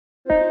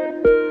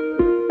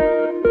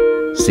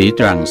สี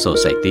ตรังโซ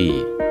ไซตี้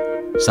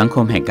สังค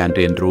มแห่งการเ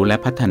รียนรู้และ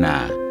พัฒนา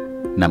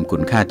นำคุ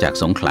ณค่าจาก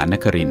สงขลาน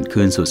ครินทร์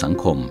คืนสู่สัง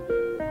คม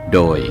โ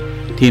ดย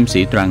ทีม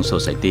สีตรังโซ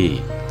ไซตี้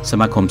ส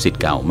มาคมศิษ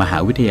ย์เก่ามหา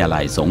วิทยา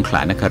ลัยสงขล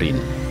านครินท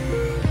ร์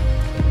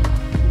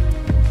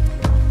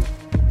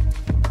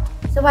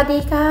สวัสดี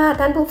ค่ะ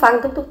ท่านผู้ฟัง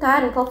ทุกท่า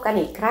นพบกัน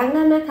อีกครั้ง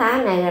นั้นนะคะ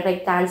ในราย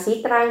การสี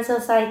ตรังโซ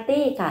ไซ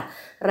ตี้ค่ะ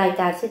ราย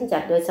การซึ่งจั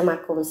ดโดยสมา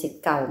คมศิษ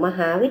ย์เก่ามห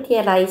าวิทย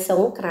าลัยส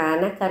งขลา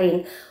นครินท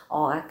ร์อ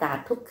อกอากาศ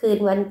ทุกคืน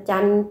วันจั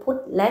นทร์พุธ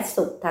และ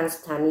ศุกร์ทางส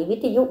ถานีวิ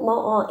ทยุม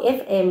อ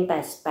FM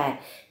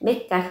 88 เม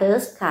กะเฮิรต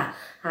ซ์ค่ะ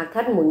หากท่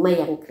านหมุนมา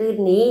อย่างคลื่น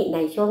นี้ใน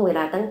ช่วงเวล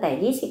าตั้งแ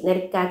ต่ 20 นา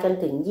ฬิกาจน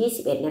ถึง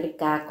 21 นาฬิ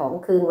กาของ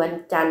คืนวัน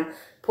จันทร์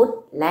พุธ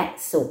และ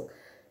ศุกร์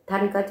ท่า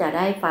นก็จะไ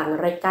ด้ฟัง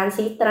รายการ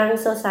สีตรัง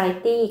โซไซ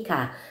ตี้ค่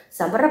ะ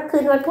สำหรับคื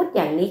นวันพุธอ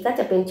ย่างนี้ก็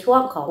จะเป็นช่ว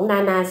งของนา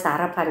นาสา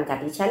รพันกับ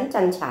ดิฉัน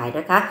จันฉาย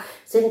นะคะ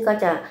ซึ่งก็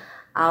จะ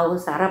เอา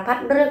สารพัด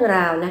เรื่องร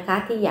าวนะคะ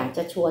ที่อยากจ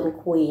ะชวน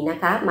คุยนะ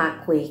คะมา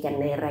คุยกัน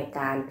ในรายก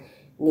าร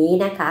นี้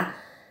นะคะ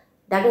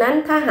ดังนั้น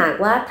ถ้าหาก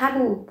ว่าท่าน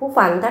ผู้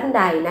ฟังท่านใ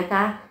ดนะค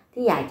ะ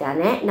ที่อยากจะ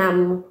แนะน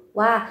ำ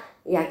ว่า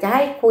อยากจะใ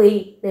ห้คุย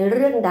ในเ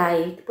รื่องใด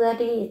เพื่อ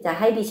ที่จะ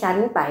ให้ดิฉัน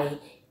ไป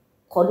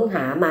ค้นห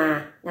ามา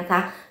นะคะ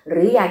ห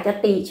รืออยากจะ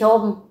ติช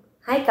ม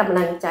ให้กำ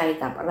ลังใจ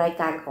กับราย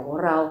การของ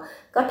เรา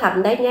ก็ท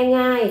ำได้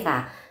ง่ายๆค่ะ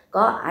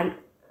ก็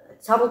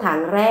ช่องทาง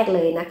แรกเ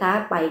ลยนะคะ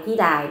ไปที่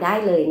ไลน์ได้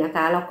เลยนะค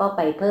ะแล้วก็ไ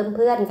ปเพิ่มเ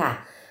พื่อนค่ะ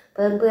เ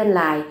พิ่มเพื่อนไ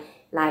ล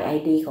น์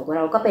ID ของเร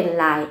าก็เป็น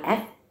Line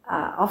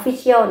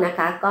Official นะค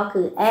ะก็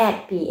คือ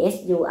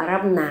 @psu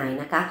alumni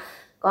นะคะ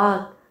ก็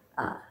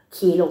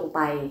คีย์ลงไป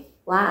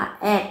ว่า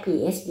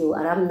 @psu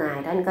alumni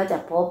ท่านก็จะ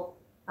พบ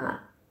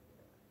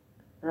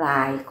ไล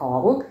น์ขอ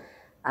ง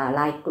ไล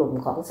น์กลุ่ม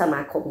ของสม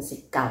าคมศิ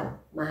ษย์เก่า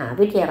มหา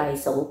วิทยาลัย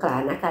สงขลา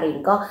นครินท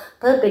ร์ก็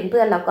เพิ่มเป็นเ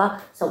พื่อนแล้วก็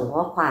ส่ง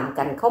ข้อความ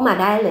กันเข้ามา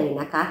ได้เลย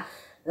นะคะ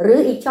หรือ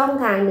อีกช่อง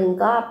ทางหนึ่ง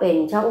ก็เป็น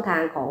ช่องทา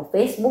งของ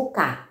Facebook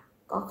ค่ะ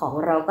ก็ของ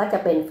เราก็จะ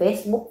เป็น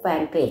Facebook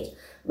Fanpage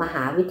มห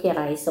าวิทยา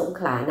ลัยสง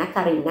ขลานค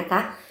รินทร์นะคะ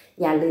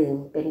อย่าลืม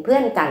เป็นเพื่อ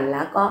นกันแ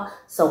ล้วก็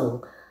ส่ง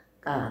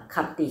ค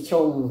ำติช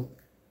ม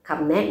ค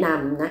ำแนะน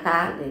ำนะคะ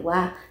หรือว่า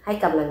ให้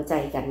กำลังใจ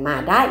กันมา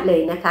ได้เล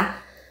ยนะคะ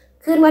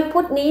คืนวันพุ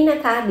ธนี้นะ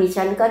คะดิ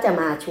ฉันก็จะ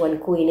มาชวน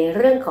คุยในเ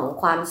รื่องของ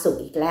ความสุข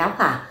อีกแล้ว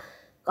ค่ะ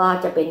ก็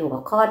จะเป็นหัว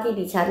ข้อที่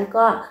ดิฉัน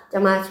ก็จะ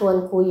มาชวน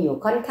คุยอยู่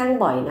ค่อนข้าง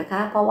บ่อยนะค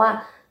ะเพราะว่า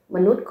ม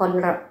นุษ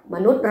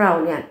ย์เรา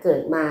เนี่ยเกิ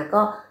ดมา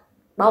ก็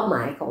เป้าหม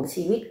ายของ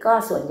ชีวิตก็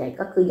ส่วนใหญ่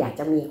ก็คืออยาก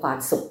จะมีความ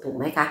สุขถูก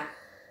ไหมคะ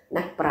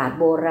นักปราชญ์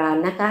โบราณ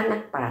นะคะนั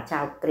กปราชญ์ชา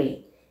วกรีก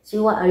ชื่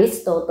อว่าอริส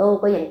โตเติล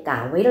ก็ยังกล่า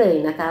วไว้เลย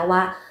นะคะว่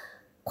า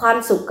ความ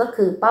สุขก็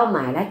คือเป้าหม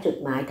ายและจุด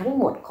หมายทั้ง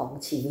หมดของ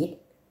ชีวิต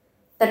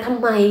แต่ทำ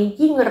ไม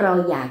ยิ่งเรา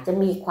อยากจะ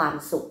มีความ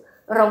สุข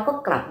เราก็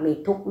กลับมี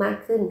ทุกข์มาก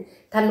ขึ้น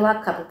ท่านว่า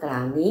คำกล่า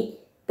วนี้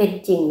เป็น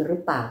จริงหรื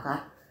อเปล่าคะ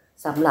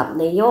สำหรับ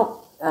ใน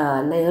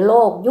โล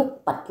กยุค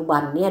ปัจจุบั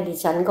นเนี่ยดิ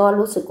ฉันก็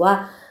รู้สึกว่า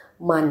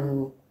มัน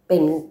เป็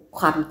น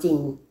ความจริง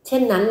เช่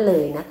นนั้นเล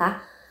ยนะคะ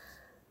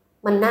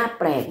มันน่า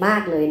แปลกมา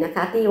กเลยนะค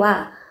ะที่ว่า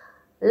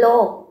โล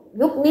ก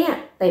ยุคนี้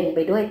เต็มไป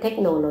ด้วยเทค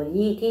โนโล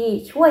ยีที่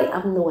ช่วยอ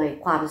ำนวย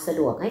ความสะ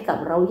ดวกให้กับ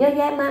เราเยอะแ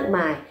ยะมากม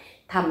าย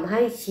ทำให้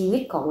ชีวิ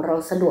ตของเรา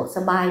สะดวกส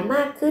บายม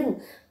ากขึ้น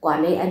กว่า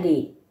ในอดี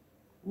ต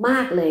มา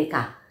กเลย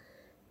ค่ะ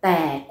แต่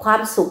ควา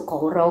มสุขขอ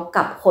งเราก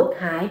ลับหด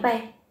หายไป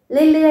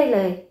เรื่อยๆเล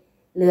ย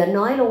เหลือ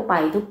น้อยลงไป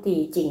ทุกที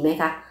จริงไหม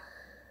คะ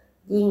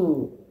ยิ่ง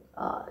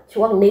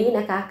ช่วงนี้น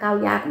ะคะข้าว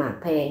ยากหมาก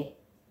แพง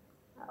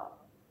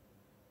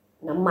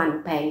น้ำมัน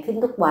แพงขึ้น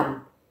ทุกวัน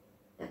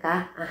นะคะ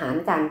อาหาร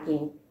การกิน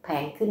แพ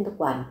งขึ้นทุก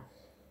วัน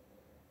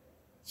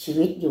ชี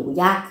วิตอยู่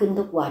ยากขึ้น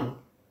ทุกวัน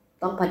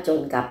ต้องผจ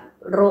ญกับ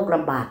โรคร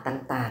ะบาด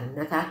ต่างๆ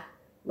นะคะ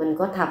มัน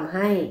ก็ทำใ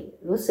ห้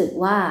รู้สึก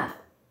ว่า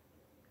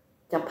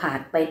จะผ่าน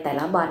ไปแต่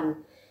ละวัน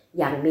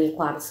อย่างมีค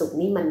วามสุข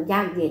นี่มันย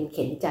ากเย็นเ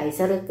ข็นใจซ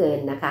ะเหลือเกิน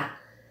นะคะ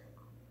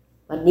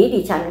วันนี้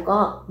ดิฉันก็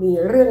มี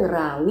เรื่องร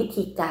าววิ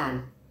ธีการ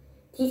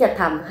ที่จะ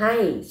ทำให้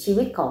ชี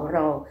วิตของเร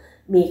า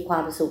มีควา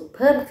มสุขเ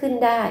พิ่มขึ้น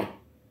ได้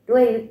ด้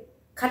วย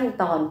ขั้น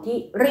ตอนที่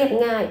เรียบ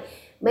ง่าย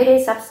ไม่ได้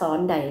ซับซ้อน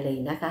ใดเลย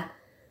นะคะ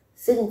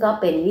ซึ่งก็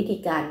เป็นวิธี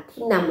การ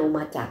ที่นำลงม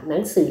าจากหนั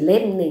งสือเล่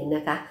มหนึ่งน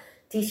ะคะ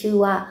ที่ชื่อ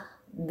ว่า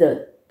The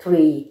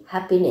Three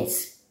Happiness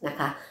นะ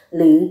คะห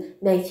รือ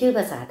ในชื่อภ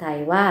าษาไทย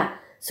ว่า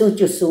สู่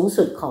จุดสูง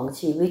สุดของ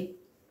ชีวิต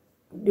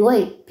ด้วย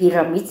พีร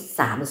ะมิด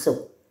3สุข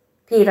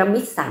พีระมิ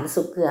ด3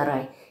สุขคืออะไร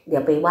เดี๋ย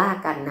วไปว่า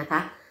กันนะค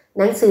ะ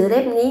หนังสือเ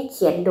ล่มนี้เ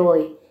ขียนโดย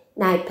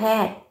นายแพ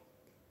ทย์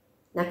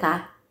นะคะ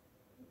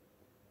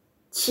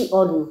ชิอ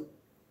อน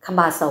คาบ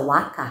าซาวะ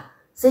ค่ะ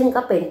ซึ่ง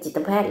ก็เป็นจิต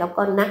แพทย์แล้ว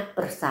ก็นักป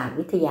ระสาท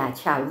วิทยา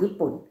ชาวญี่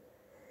ปุ่น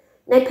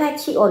นายแพทย์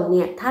ชิออนเ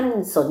นี่ยท่าน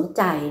สนใ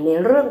จใน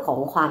เรื่องของ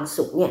ความ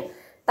สุขเนี่ย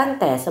ตั้ง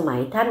แต่สมัย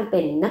ท่านเป็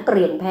นนักเ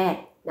รียนแพท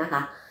ย์นะค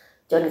ะ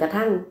จนกระ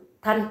ทั่ง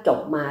ท่านจบ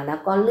มาแล้ว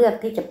ก็เลือก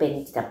ที่จะเป็น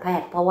จิตแพ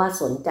ทย์เพราะว่า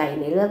สนใจ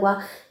ในเรื่องว่า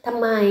ทำ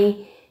ไม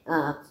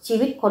ชี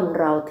วิตคน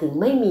เราถึง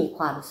ไม่มีค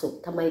วามสุข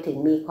ทำไมถึง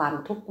มีความ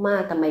ทุกข์มา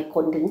กทำไมค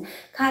นถึง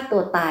ฆ่าตั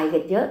วตายกั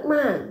นเยอะม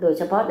ากโดยเ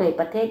ฉพาะใน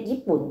ประเทศญี่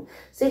ปุ่น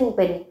ซึ่ง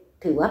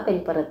ถือว่าเป็น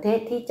ประเทศ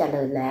ที่เจ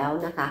ริญแล้ว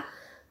นะคะ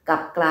กลั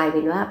บกลายเ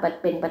ป็นว่า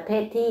เป็นประเท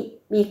ศที่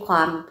มีคว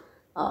าม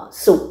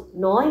สุข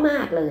น้อยม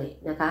ากเลย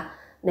นะคะ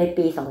ใน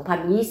ปี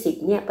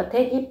 2020 เนี่ยประเท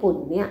ศญี่ปุ่น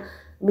เนี่ย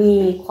มี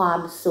ความ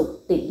สุข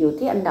ติดอยู่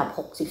ที่อันดับ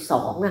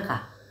 62 นะคะ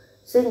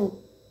ซึ่ง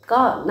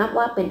ก็นับ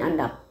ว่าเป็นอัน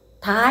ดับ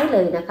ท้ายเล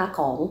ยนะคะ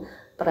ของ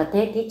ประเท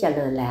ศที่เจ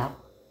ริญแล้ว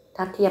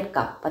ถ้าเทียบ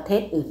กับประเท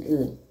ศ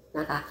อื่นๆน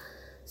ะคะ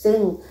ซึ่ง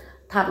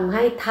ทำใ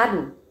ห้ท่าน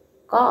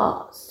ก็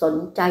สน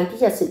ใจ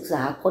ที่จะศึกษ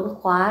าค้น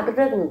คว้าเ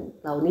รื่อง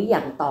เหล่านี้อ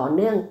ย่างต่อเ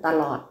นื่องต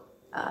ลอด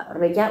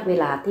ระยะเว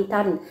ลาที่ท่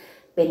าน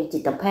เป็นจิ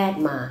ตแพท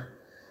ย์มา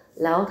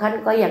แล้วท่าน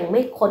ก็ยังไ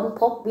ม่ค้น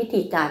พบวิ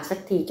ธีการสัก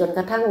ทีจนก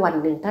ระทั่งวัน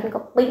หนึ่งท่านก็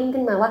ปิ้ง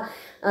ขึ้นมาว่า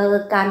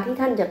การที่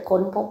ท่านจะค้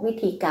นพบวิ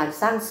ธีการ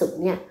สร้างสุข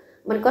เนี่ย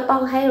มันก็ต้อ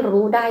งให้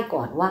รู้ได้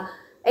ก่อนว่า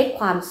ไอ้ค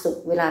วามสุข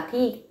เวลา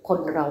ที่คน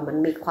เรามัน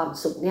มีความ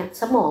สุขเนี่ย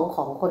สมองข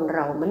องคนเร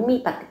ามันมี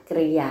ปฏิกิ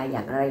ริยาอ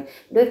ย่างไร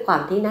ด้วยควา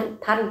มที่นั้น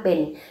ท่านเป็น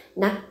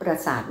นักประ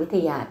สาทวิท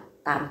ยา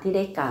ตามที่ไ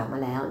ด้กล่าวมา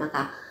แล้วนะค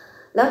ะ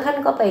แล้วท่าน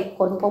ก็ไป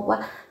ค้นพบว่า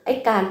ไอ้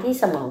การที่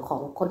สมองขอ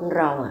งคนเ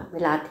ราเว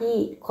ลาที่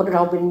คนเร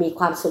ามันมี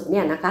ความสุขเ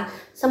นี่ยนะคะ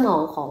สมอ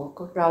งของ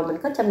เรามัน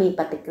ก็จะมีป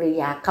ฏิกิริ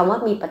ยาคำว่า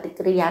มีปฏิ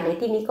กิริยาใน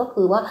ที่นี้ก็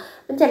คือว่า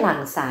มันจะหลั่ง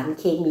สาร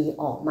เคมี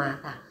ออกมา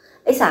ค่ะ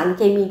ไอ้สารเ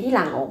คมีที่ห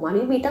ลั่งออกมา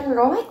นี่มีตั้ง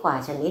100 กว่า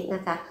ชนิดน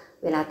ะคะ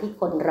เวลาที่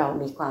คนเรา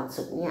มีความ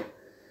สุขเนี่ย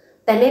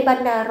แต่ในบรร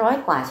ดา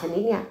100 กว่าชนิ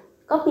ดเนี่ย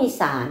ก็มี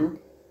สาร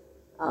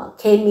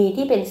เคมี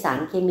ที่เป็นสาร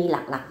เคมีห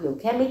ลักๆอยู่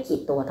แค่ไม่กี่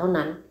ตัวเท่า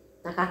นั้น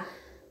นะคะ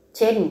เ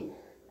ช่น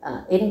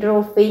เอนโดร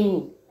ฟิน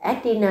แอ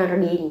ดรีนา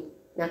ลีน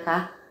นะคะ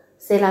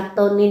เซโรโท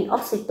นินอ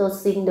อกซิโต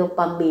ซินโดป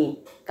ามีน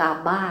กา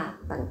บา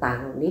ต่างๆ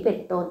เหล่านี้เป็น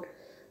ต้น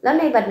แล้ว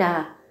ในบรรดา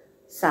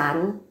สาร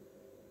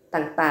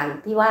ต่าง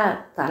ๆที่ว่า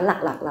สารห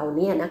ลักๆเหล่า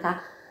นี้นะคะ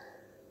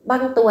บา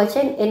งตัวเ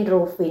ช่นเอนโดร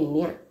ฟินเ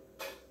นี่ย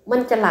มั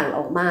นจะหลั่งอ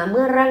อกมาเ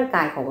มื่อร่างก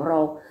ายของเรา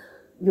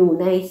อยู่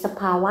ในส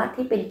ภาวะ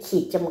ที่เป็นขี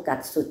ดจำกัด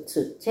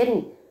สุดๆเช่น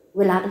เ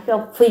วลาที่เรา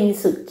ฟิน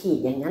สุดขีด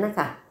อย่างนั้นนะ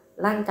คะ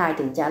ร่างกาย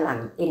ถึงจะหลั่ง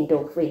เอนโดร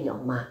ฟินอ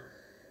อกมา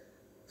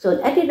ส่วน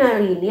แอดรีนา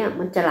ลีนเนี่ย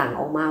มันจะหลั่ง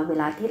ออกมาเว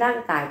ลาที่ร่าง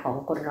กายของ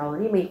คนเรา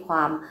นี่มีคว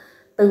าม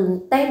ตื่น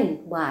เต้น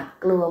หวาด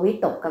กลัววิ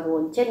ตกกังว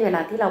ลเช่นเวล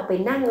าที่เราไป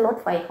นั่งรถ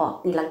ไฟเหาะ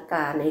ตีลังก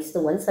าในส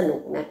วนสนุ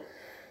กนะ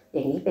อ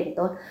ย่างนี้เป็น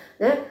ต้น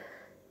นะ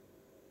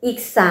อีก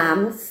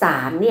3สา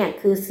รเนี่ย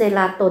คือเซโร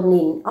โท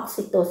นินออก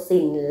ซิโตซิ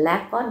นและ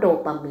ก็โด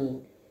ปามีน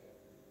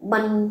มั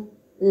น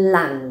ห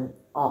ลั่ง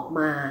ออกม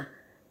า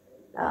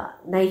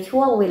ในช่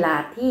วงเวลา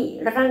ที่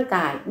ร่างก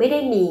ายไม่ได้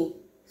มี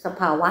ส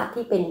ภาวะ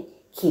ที่เป็น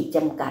ขีดจ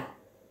ำกัด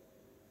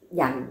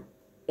อย่าง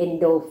เอน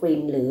โดรฟิ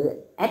นหรือ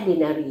แอดรี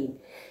นาลีน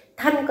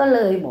ท่านก็เล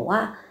ยบอกว่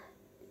า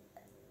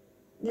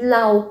เร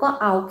าก็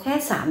เอาแค่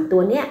3ตั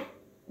วเนี้ย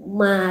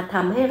มาท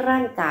ำให้ร่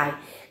างกาย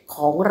ข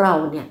องเรา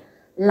เนี่ย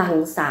หลั่ง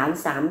สาร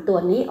3ตัว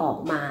นี้ออก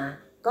มา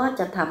ก็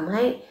จะทำใ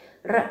ห้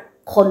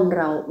คนเ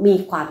รามี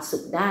ความสุ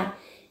ขได้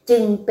จึ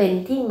งเป็น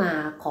ที่มา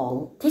ของ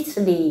ทฤษ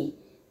ฎี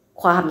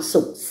ความ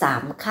สุข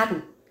3ขั้น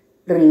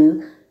หรือ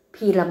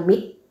พีระมิ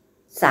ด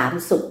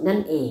3สุขนั่น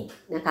เอง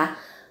นะคะ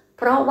เ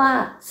พราะว่า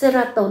เซโร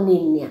โทนิ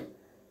นเนี่ย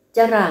จ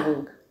ะหลั่ง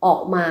ออ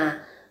กมา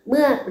เ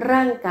มื่อ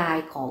ร่างกาย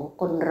ของ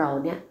คนเรา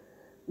เนี่ย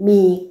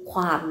มีคว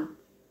าม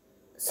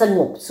สง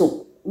บสุข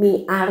มี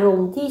อารม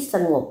ณ์ที่ส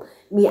งบ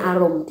มีอา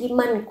รมณ์ที่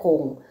มั่นคง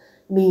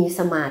มี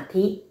สมา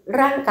ธิ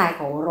ร่างกาย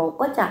ของเรา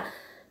ก็จะ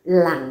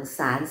หลั่งส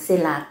ารเซ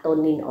โรโท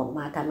นินออกม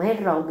าทำให้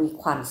เรามี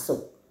ความสุ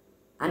ข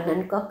อันนั้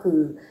นก็คือ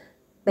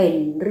เป็น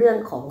เรื่อง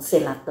ของเซ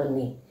โรโท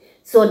นิน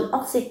ส่วนอ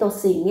อกซิโต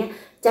ซินเนี่ย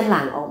จะห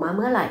ลั่งออกมาเ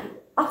มื่อไหร่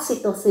ออกซิ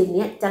โตซินเ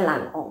นี่ยจะหลั่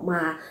งออกม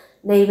า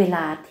ในเวล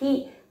าที่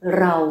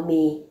เรา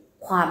มี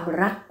ความ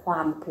รักคว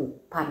ามผูก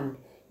พัน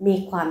มี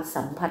ความ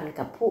สัมพันธ์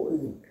กับผู้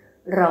อื่น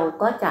เรา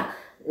ก็จะ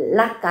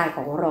ร่างกายข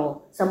องเรา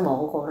สมอ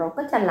งของเรา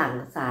ก็จะหลั่ง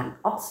สาร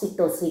ออกซิโต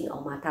ซินออ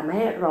กมาทำใ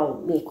ห้เรา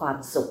มีความ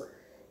สุข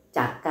จ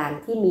ากการ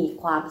ที่มี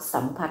ความ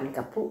สัมพันธ์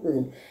กับผู้อื่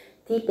น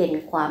ที่เป็น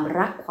ความ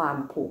รักความ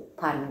ผูก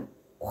พัน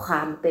คว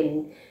ามเป็น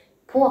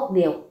พวกเ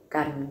ดียว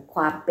กันค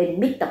วามเป็น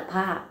มิตรภ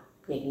าพ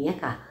อย่างนี้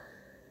ค่ะ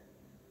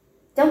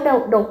เจ้า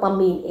โดปา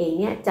มีนเอง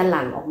เนี่ยจะห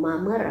ลั่งออกมา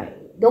เมื่อไหร่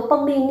โดปา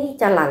มีนนี่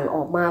จะหลั่งอ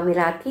อกมาเว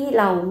ลาที่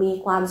เรามี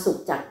ความสุข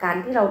จากการ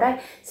ที่เราได้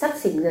ทรัพ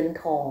ย์สินเงิน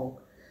ทอง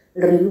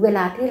หรือเวล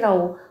าที่เรา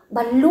บ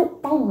รรลุ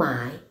เป้าหมา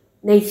ย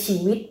ในชี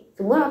วิตส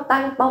มมติเรา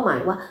ตั้งเป้าหมาย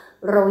ว่า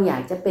เราอยา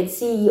กจะเป็น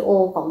CEO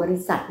ของบริ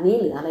ษัทนี้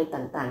หรืออะไร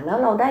ต่างๆแล้ว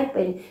เราได้เ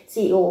ป็น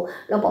CEO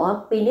เราบอกว่า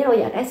ปีนี้เรา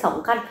อยากได้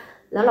2ขั้น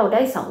แล้วเราไ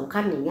ด้2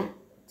ขั้นอย่างเงี้ย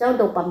เจ้าโ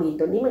ดปามีน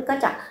ตัวนี้มันก็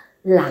จะ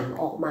หลั่ง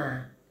ออกมา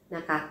น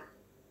ะคะ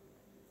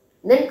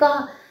นั่นก็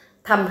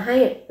ทำให้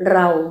เร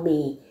ามี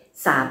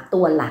3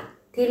ตัวหลัก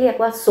ที่เรียก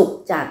ว่าสุข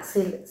จาก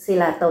เซ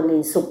โรโทนิ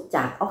นสุขจ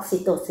ากออกซิ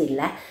โตซิน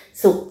และ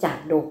สุขจาก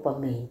โดปา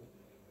มีน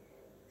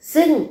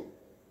ซึ่ง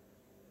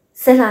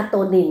เซโรโท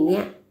นินเ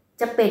นี่ย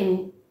จะเป็น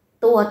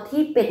ตัว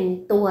ที่เป็น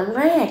ตัวแ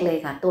รกเลย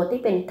ค่ะตัวที่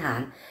เป็นฐา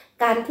น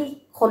การที่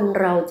คน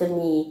เราจะ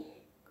มี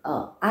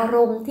อาร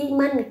มณ์ที่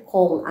มั่นค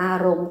งอา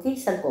รมณ์ที่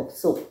สงบ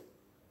สุข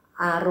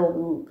อารม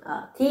ณ์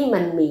ที่มั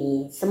นมี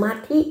สมา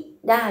ธิ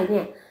ได้เ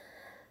นี่ย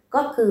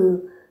ก็คือ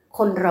ค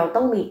นเรา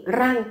ต้องมี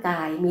ร่างก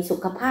ายมีสุ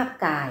ขภาพ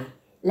กาย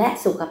และ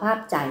สุขภาพ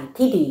ใจ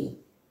ที่ดี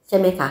ใช่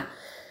ไหมคะ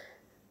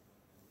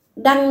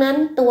ดังนั้น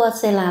ตัว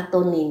เซโรโท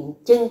นิน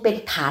จึงเป็น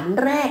ฐาน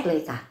แรกเล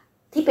ยค่ะ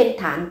ที่เป็น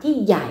ฐานที่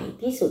ใหญ่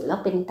ที่สุดแล้ว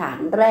เป็นฐาน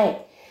แรก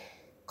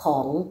ขอ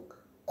ง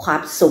ควา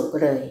มสุข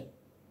เลย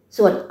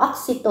ส่วนออก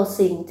ซิโต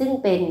ซินซึ่ง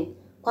เป็น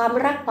ความ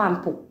รักความ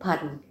ผูกพั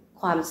น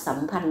ความสัม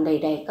พันธ์ใ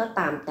ดๆก็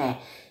ตามแต่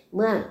เ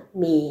มื่อ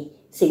มี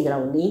สิ่งเหล่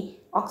านี้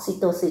ออกซิ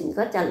โตซิน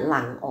ก็จะห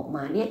ลั่งออกม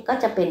าเนี่ยก็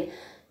จะเป็น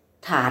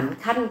ฐาน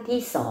ขั้นที่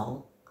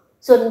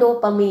2ส่วนโด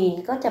ปามีน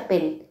ก็จะเป็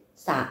น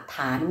ฐ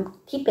าน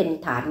ที่เป็น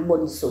ฐานบ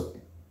นสุด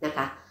นะค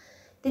ะ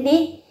ทีนี้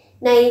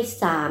ใน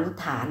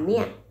3ฐานเ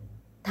นี่ย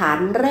ฐาน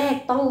แรก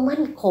ต้อง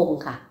มั่นคง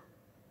ค่ะ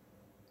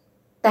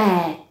แต่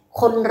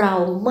คนเรา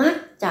มัก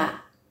จะ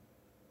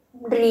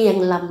เรียง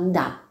ลำ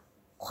ดับ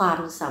ความ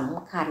ส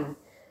ำคัญ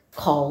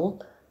ของ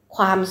ค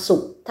วามสุ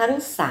ขทั้ง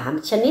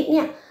3ชนิดเ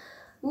นี่ย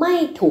ไม่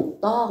ถูก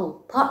ต้อง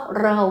เพราะ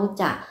เรา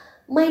จะ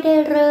ไม่ได้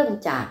เริ่ม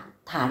จาก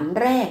ฐาน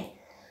แรก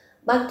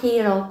บางที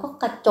เราก็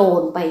กระโจ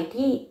นไป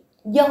ที่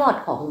ยอด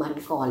ของมัน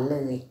ก่อนเล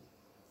ย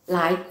หล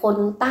ายคน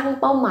ตั้ง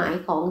เป้าหมาย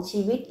ของ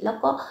ชีวิตแล้ว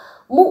ก็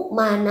มุม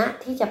านะ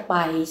ที่จะไป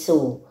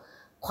สู่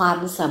ความ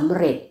สำ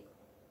เร็จ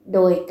โด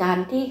ยการ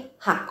ที่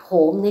หักโห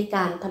มในก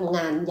ารทำง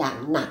านอย่าง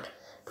หนัก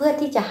เพื่อ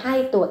ที่จะให้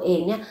ตัวเอง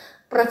เนี่ย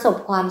ประสบ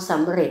ความส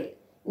ำเร็จ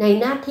ใน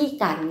หน้าที่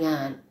การงา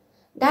น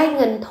ได้เ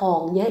งินทอง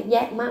เยอะแย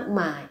ะมาก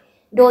มาย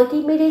โดย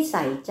ที่ไม่ได้ใ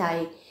ส่ใจ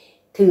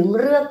ถึง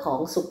เรื่องของ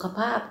สุขภ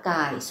าพก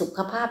ายสุข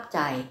ภาพใจ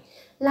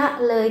ละ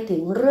เลยถึ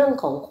งเรื่อง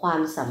ของควา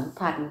มสัม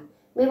พันธ์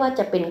ไม่ว่า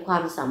จะเป็นควา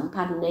มสัม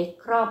พันธ์ใน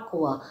ครอบค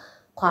รัว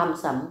ความ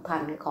สัมพั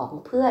นธ์ของ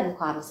เพื่อน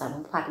ความสัม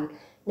พันธ์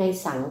ใน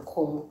สังค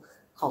ม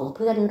ของเ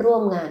พื่อนร่ว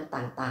มงาน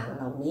ต่างๆเ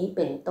หล่านี้เ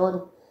ป็นต้น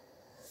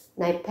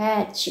นายแพ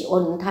ทย์ชิออ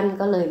นท่าน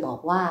ก็เลยบอก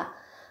ว่า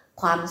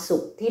ความสุ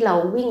ขที่เรา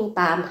วิ่ง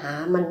ตามหา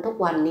มันทุก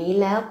วันนี้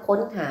แล้วค้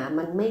นหา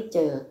มันไม่เจ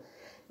อ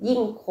ยิ่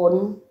งค้น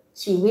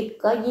ชีวิต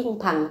ก็ยิ่ง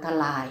พังท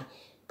ลาย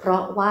เพรา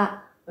ะว่า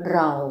เร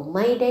าไ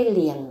ม่ได้เ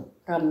รียง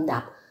ลำดั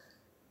บ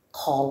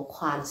ของค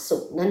วามสุ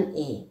ขนั่นเ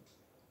อง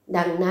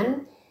ดังนั้น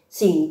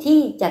สิ่งที่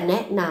จะแน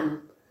ะน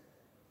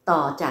ำต่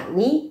อจาก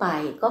นี้ไป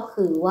ก็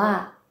คือว่า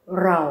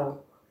เรา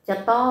จะ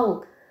ต้อง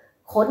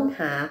ค้นห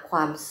าคว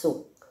ามสุข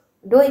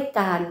ด้วย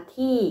การ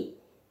ที่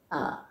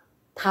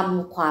ท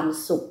ำความ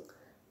สุข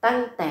ตั้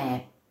งแต่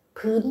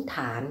พื้นฐ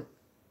าน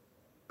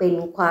เป็น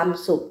ความ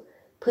สุข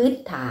พื้น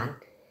ฐาน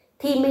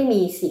ที่ไม่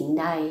มีสิ่ง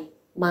ใด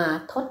มา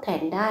ทดแท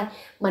นได้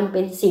มันเ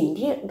ป็นสิ่ง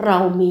ที่เรา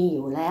มีอ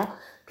ยู่แล้ว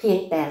เพียง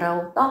แต่เรา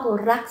ต้อง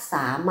รักษ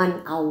ามัน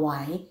เอาไ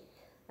ว้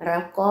แล้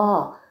วก็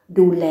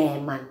ดูแล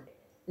มัน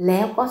แล้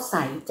วก็ใ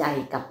ส่ใจ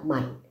กับมั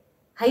น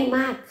ให้ม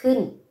ากขึ้น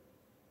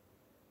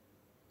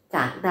จ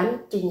ากนั้น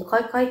จึงค่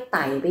อยๆไ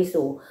ต่ไป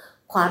สู่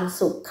ความ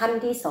สุขขั้น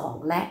ที่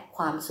2และค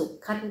วามสุข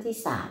ขั้นที่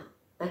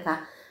3นะคะ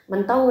มั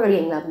นต้องเรี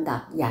ยงลำดั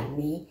บอย่าง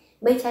นี้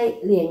ไม่ใช่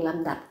เรียงล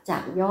ำดับจา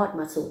กยอด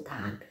มาสู่ฐ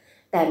าน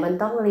แต่มัน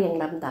ต้องเรียง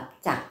ลำดับ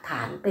จากฐ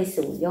านไป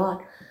สู่ยอด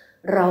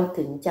เรา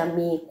ถึงจะ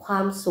มีควา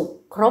มสุข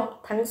ครบ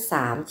ทั้ง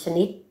3ช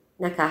นิด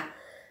นะคะ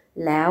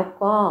แล้ว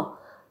ก็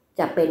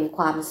จะเป็นค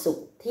วามสุข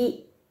ที่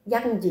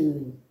ยั่งยื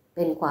นเ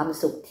ป็นความ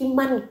สุขที่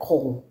มั่นค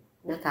ง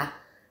นะคะ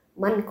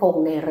มั่นคง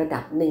ในระ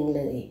ดับหนึ่งเ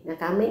ลยนะ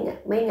คะไ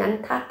ม่งั้น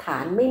ถ้าฐา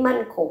นไม่มั่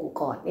นคง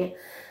ก่อนเนี่ย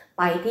ไ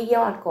ปที่ย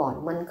อดก่อน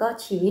มันก็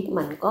ชีวิต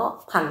มันก็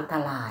พังท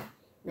ลาย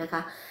นะค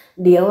ะ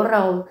เดี๋ยวเร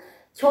า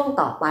ช่วง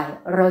ต่อไป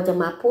เราจะ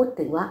มาพูด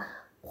ถึงว่า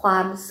ควา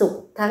มสุข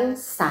ทั้ง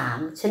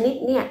3ชนิด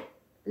เนี่ย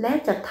และ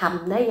จะท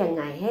ำได้ยัง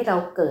ไงให้เรา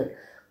เกิด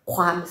ค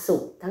วามสุ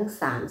ขทั้ง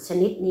3ช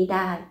นิดนี้ไ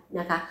ด้น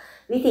ะคะ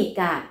วิธี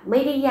การไม่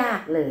ได้ยา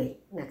กเลย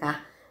นะคะ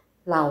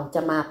เราจ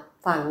ะมา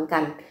ฟังกั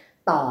น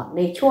ต่อใ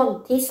นช่วง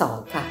ที่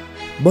2ค่ะ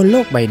บนโล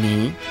กใบ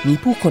นี้มี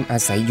ผู้คนอา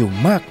ศัยอยู่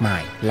มากมา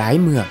ยหลาย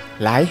เมือง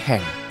หลายแห่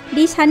ง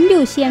ดิฉันอ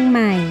ยู่เชียงให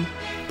ม่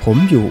ผม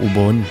อยู่อุบ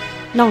ล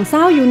น้องเศ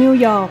ร้าอยู่นิว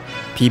ยอร์ก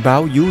พี่เบา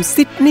อยู่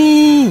ซิดนี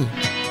ย์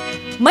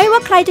ไม่ว่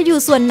าใครจะอยู่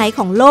ส่วนไหนข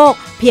องโลก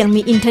เพียง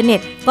มีอินเทอร์เน็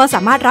ตก็ส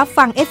ามารถรับ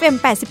ฟัง FM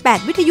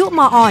 88 วิทยุม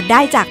อ.ไ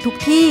ด้จากทุก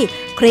ที่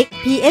คลิก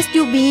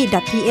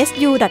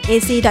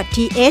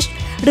psub.psu.ac.th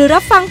หรือรั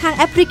บฟังทาง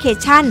แอปพลิเค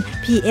ชัน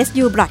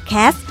PSU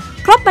Broadcast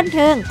ครบบันเ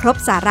ทิงครบ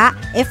สาระ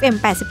FM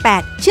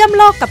 88 เชื่อม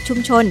โลกกับชุม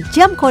ชนเ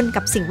ชื่อมคน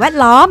กับสิ่งแวด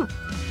ล้อม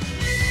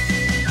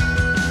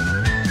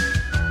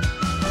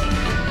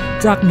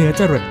จากเหนือ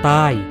จรดใ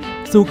ต้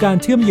สู่การ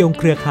เชื่อมโยง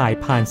เครือข่าย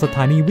ผ่านสถ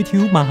านีวิท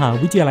ยุมหา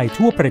วิทยาลัย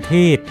ทั่วประเท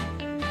ศ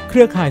เค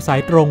รือข่ายสา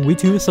ยตรงวิ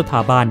ทยุสถ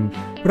าบัน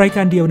รายก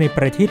ารเดียวในป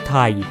ระเทศไท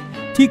ย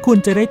ที่คุณ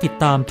จะได้ติด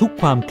ตามทุก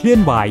ความเคลื่อ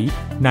นไหว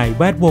ในแ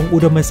วดวงอุ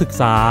ดมศึก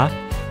ษา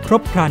คร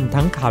บครัน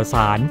ทั้งข่าวส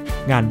าร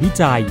งานวิ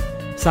จัย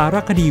สาร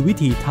คดีวิ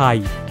ถีไทย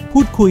พู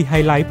ดคุยไฮ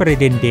ไลท์ประ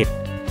เด็นเด็ด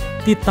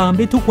ติดตามไ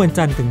ด้ทุกวัน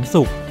จันทร์ถึง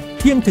ศุกร์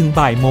เที่ยงถึง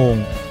บ่ายโมง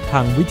ทา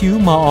งวิทยุ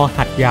มอ.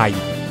หัดใหญ่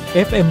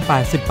FM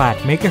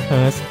 88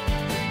 MHz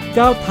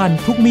ก้าวทัน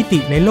ทุกมิติ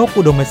ในโลก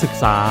อุดมศึก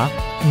ษา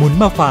หมุน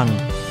มาฟัง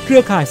เครื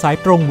อข่ายสาย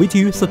ตรงวิท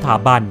ยุสถา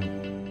บัน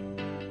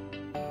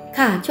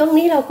ค่ะช่วง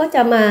นี้เราก็จ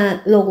ะมา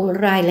ลง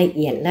รายละเ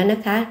อียดแล้วน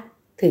ะคะ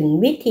ถึง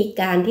วิธี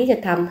การที่จะ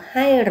ทำใ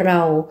ห้เรา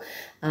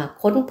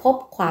ค้นพบ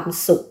ความ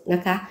สุขน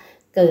ะคะ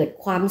เกิด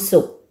ความ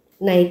สุข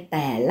ในแ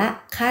ต่ละ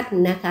ขั้น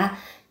นะคะ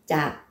จ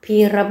ากพี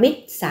ระมิด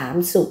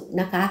3สุข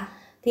นะคะ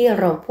ที่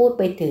เราพูด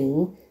ไปถึง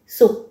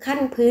สุขขั้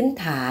นพื้น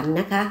ฐาน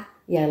นะคะ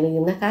อย่าลื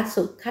มนะคะ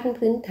สุขขั้น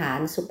พื้นฐาน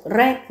สุขแ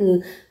รกคือ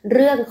เ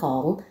รื่องขอ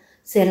ง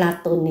เซโร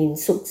โทนิน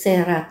สุขเซ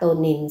โรโท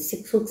นิน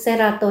สุขเซ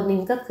โรโทนิ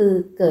นก็คือ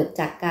เกิด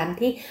จากการ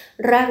ที่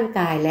ร่าง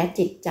กายและ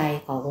จิตใจ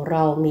ของเร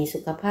ามีสุ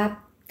ขภาพ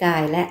กา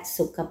ยและ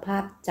สุขภา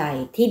พใจ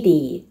ที่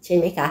ดีใช่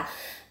ไหมคะ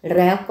แ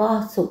ล้วก็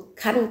สุข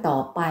ขั้นต่อ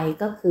ไป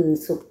ก็คือ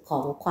สุขขอ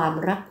งความ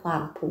รักควา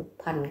มผูก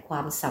พันคว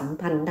ามสัม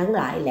พันธ์ทั้งห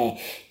ลายแหละ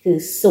คือ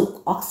สุข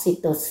ออกซิ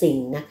โตซิน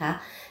นะคะ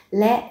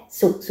และ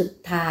สุขสุด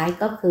ท้าย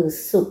ก็คือ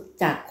สุข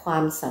จากควา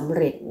มสำเ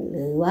ร็จห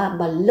รือว่า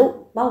บรรลุ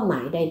เป้าหมา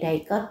ยใด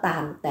ๆก็ตา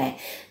มแต่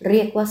เรี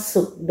ยกว่า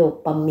สุขโด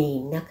ปามี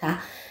นนะคะ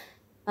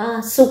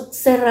สุข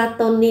เซโรโ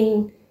ทนิน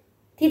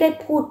ที่ได้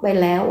พูดไป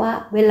แล้วว่า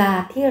เวลา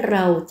ที่เร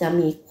าจะ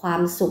มีควา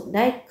มสุขไ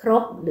ด้คร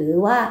บหรือ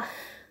ว่า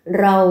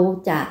เรา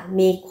จะ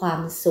มีควา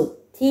มสุข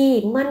ที่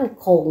มั่น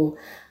คง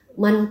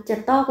มันจะ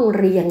ต้อง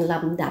เรียงล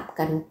ำดับ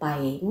กันไป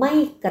ไม่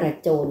กระ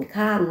โจน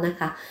ข้ามนะ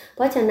คะเพ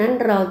ราะฉะนั้น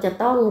เราจะ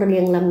ต้องเรี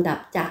ยงลำดับ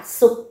จาก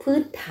สุขพื้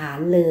นฐาน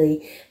เลย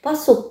เพราะ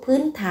สุขพื้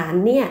นฐาน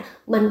เนี่ย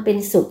มันเป็น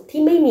สุข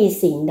ที่ไม่มี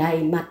สิ่งใด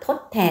มาทด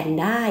แทน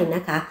ได้น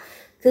ะคะ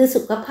คือ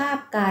สุขภาพ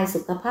กาย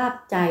สุขภาพ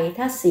ใจ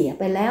ถ้าเสีย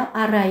ไปแล้ว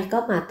อะไรก็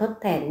มาทด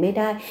แทนไม่ไ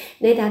ด้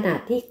ในขณะ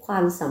ที่ควา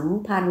มสัม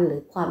พันธ์หรื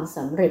อความส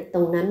ำเร็จต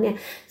รงนั้นเนี่ย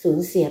สูญ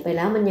เสียไปแ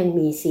ล้วมันยัง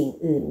มีสิ่ง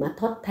อื่นมา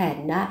ทดแทน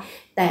ได้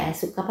แต่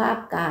สุขภาพ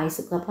กาย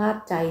สุขภาพ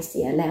ใจเ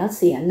สียแล้วเ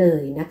สียเล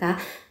ยนะคะ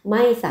ไ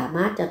ม่สาม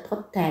ารถจะท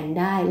ดแทน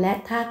ได้และ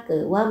ถ้าเกิ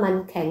ดว่ามัน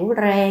แข็ง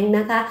แรงน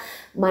ะคะ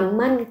มัน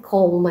มั่นค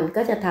งมัน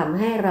ก็จะทำ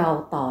ให้เรา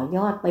ต่อย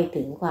อดไป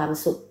ถึงความ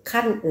สุข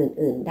ขั้น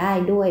อื่นๆได้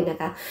ด้วยนะ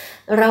คะ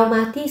เราม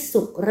าที่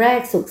สุขแร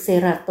กสุขเซ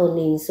โรโท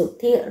นินสุข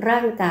ที่ร่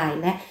างกาย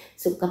และ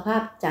สุขภา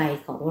พใจ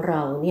ของเร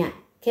าเนี่ย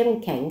เข้ม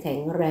แข็งแข็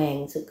งแรง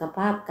สุขภ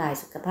าพกาย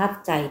สุขภาพ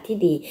ใจที่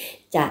ดี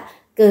จะ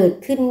เกิด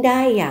ขึ้นได้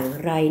อย่าง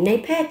ไรใน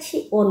แพทย์ชิ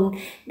ออน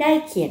ได้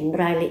เขียน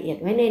รายละเอียด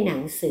ไว้ในหนั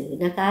งสือ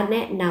นะคะแน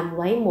ะนำ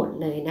ไว้หมด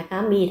เลยนะคะ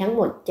มีทั้งห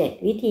มด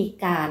7วิธี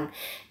การ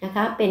นะค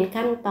ะเป็น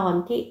ขั้นตอน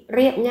ที่เ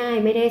รียบง่าย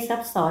ไม่ได้ซั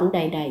บซ้อนใ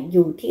ดๆอ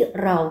ยู่ที่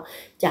เรา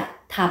จะ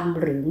ทำ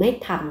หรือไม่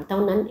ทำเท่า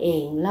นั้นเอ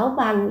งแล้ว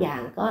บางอย่า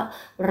งก็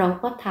เรา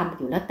ก็ทำอ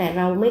ยู่แล้วแต่เ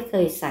ราไม่เค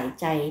ยใส่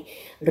ใจ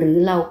หรือ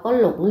เราก็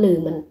หลงลืม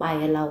มันไป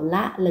เราล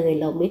ะเลย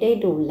เราไม่ได้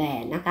ดูแล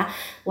นะคะ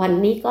วัน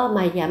นี้ก็ม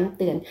าย้ำเ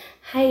ตือน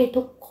ให้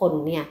ทุกคน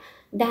เนี่ย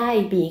ได้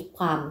มีค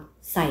วาม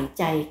ใส่ใ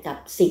จกับ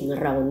สิ่ง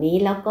เหล่านี้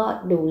แล้วก็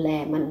ดูแล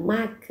มันม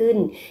ากขึ้น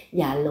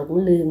อย่าหลง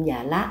ลืมอย่า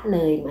ละเล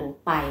ยมัน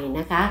ไปน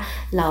ะคะ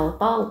เรา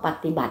ต้องป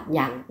ฏิบัติอ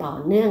ย่างต่อ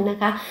เนื่องนะ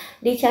คะ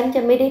ดิฉันจ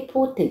ะไม่ได้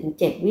พูดถึง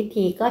7วิ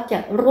ธีก็จะ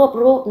ร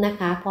วบนะ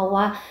คะเพราะ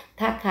ว่า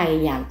ถ้าใคร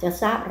อยากจะ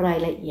ทราบราย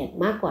ละเอียด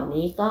มากกว่า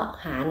นี้ก็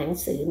หาหนัง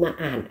สือมา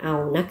อ่านเอา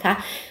นะคะ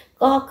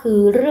ก็คือ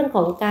เรื่องข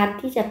องการ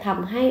ที่จะท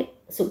ำให้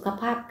สุข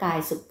ภาพกาย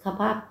สุข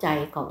ภาพใจ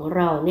ของเ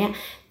ราเนี่ย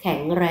แข็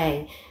งแรง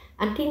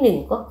อันที่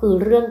1ก็คือ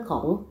เรื่องขอ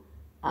ง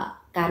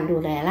การดู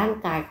แลร่าง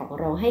กายของ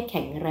เราให้แ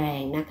ข็งแร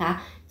งนะคะ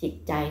จิต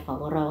ใจของ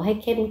เราให้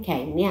เข้มแข็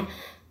งเนี่ย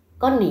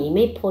ก็หนีไ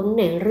ม่พ้น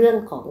ในเรื่อง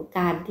ของก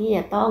ารที่จ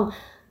ะต้อง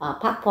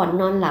พักผ่อน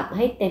นอนหลับใ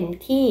ห้เต็ม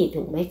ที่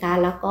ถูกไหมคะ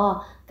แล้วก็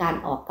การ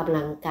ออกกำ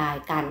ลังกาย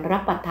การรั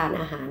บประทาน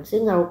อาหารซึ่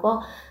งเราก็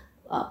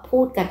พู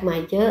ดกันมา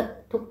เยอะ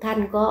ทุกท่าน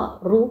ก็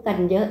รู้กัน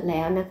เยอะแ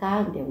ล้วนะคะ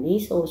เดี๋ยวนี้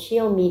โซเชี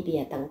ยลมีเดี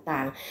ยต่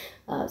าง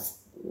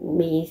ๆ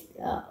มี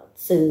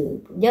สื่อ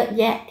เยอะ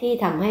แยะที่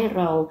ทำให้เ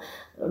รา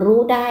รู้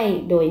ได้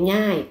โดย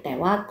ง่ายแต่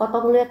ว่าก็ต้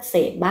องเลือกเส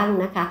พบ้าง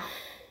นะคะ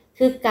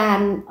คือการ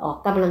ออก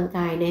กำลังก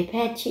ายในแพ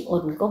ทย์ชิออ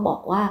นก็บอ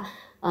กว่า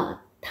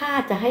ถ้า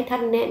จะให้ท่า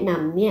นแนะน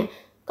ำเนี่ย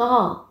ก็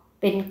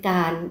เป็นก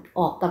ารอ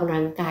อกกำลั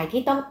งกาย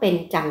ที่ต้องเป็น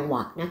จังหว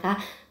ะนะคะ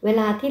เว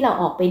ลาที่เรา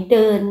ออกไปเ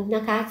ดินน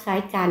ะคะใช้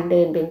การเ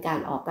ดินเป็นการ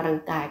ออกกำลัง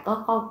กาย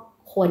ก็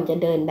ควรจะ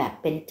เดินแบบ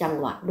เป็นจัง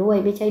หวะด้วย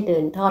ไม่ใช่เดิ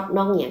นทอด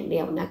น่องอย่างเดี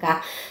ยวนะคะ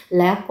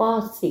แล้วก็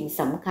สิ่ง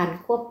สำคัญ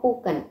ควบคู่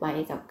กันไป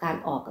กับการ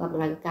ออกก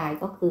ำลังกาย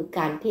ก็คือก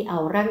ารที่เอา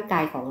ร่างกา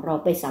ยของเรา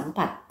ไปสัม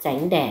ผัสแสง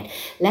แดด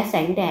และแส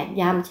งแดด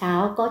ยามเช้า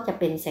ก็จะ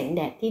เป็นแสงแ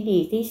ดดที่ดี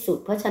ที่สุด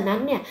เพราะฉะนั้น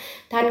เนี่ย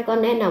ท่านก็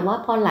แนะนำว่า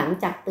พอหลัง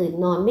จากตื่น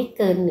นอนไม่เ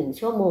กิน1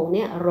ชั่วโมงเ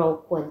นี่ยเรา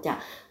ควรจะ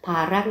พา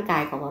ร่างกา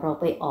ยของเรา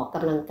ไปออกก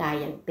ำลังกาย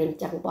อย่างเป็น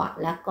จังหวะ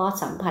แล้วก็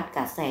สัมผัส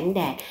กับแสงแ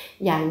ดด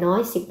อย่างน้อ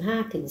ย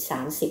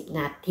 15-30 น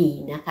าที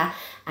นะคะ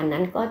อันนั้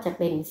นก็จะ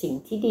เป็นสิ่ง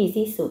ที่ดี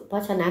ที่สุดเพรา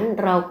ะฉะนั้น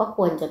เราก็ค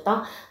วรจะต้อง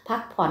พั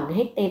กผ่อนใ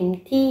ห้เต็ม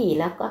ที่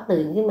แล้วก็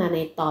ตื่นขึ้นมาใน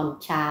ตอน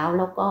เช้า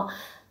แล้วก็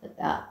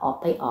อ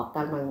อกก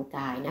ำลังก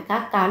ายนะคะ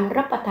การ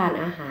รับประทาน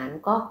อาหาร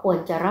ก็ควร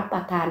จะรับป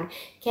ระทาน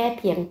แค่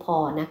เพียงพอ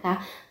นะคะ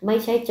ไม่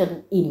ใช่จน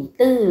อิ่ม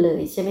ตื้อเล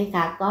ยใช่ไหมค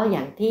ะก็อ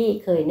ย่างที่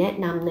เคยแนะ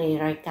นำใน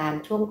รายการ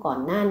ช่วงก่อน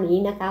หน้านี้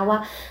นะคะว่า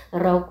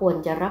เราควร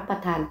จะรับปร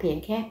ะทานเพียง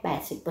แค่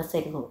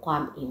 80% ของควา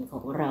มอิ่มข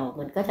องเรา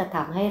มันก็จะท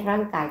ำให้ร่า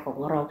งกายของ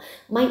เรา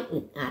ไม่อึ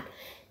ดอัด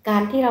กา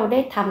รที่เราได้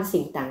ทำ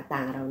สิ่งต่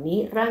างๆเหล่านี้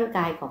ร่างก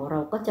ายของเรา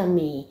ก็จะ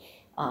มี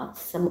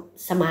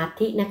สมา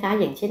ธินะคะ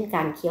อย่างเช่นก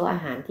ารเคี้ยวอา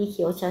หารที่เ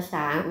คี้ยว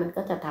ช้าๆมัน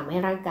ก็จะทำให้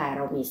ร่างกายเ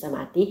รามีสม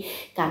าธิ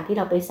การที่เ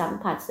ราไปสัม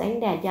ผัสแสง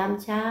แดดยาม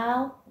เช้า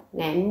แ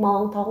งนมอ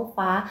งท้อง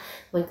ฟ้า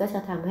มันก็จะ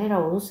ทำให้เรา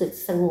รู้สึก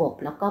สงบ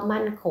แล้วก็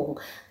มั่นคง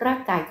ร่าง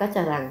กายก็จ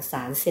ะหลั่งส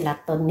ารเซโร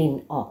โทนิน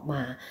ออกม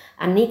า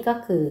อันนี้ก็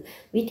คือ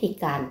วิธี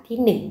การ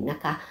ที่1นะ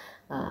คะ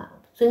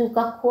ซึ่ง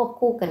ก็ควบ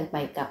คู่กันไป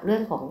กับเรื่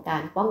องของกา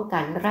รป้องกั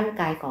นร่าง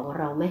กายของเ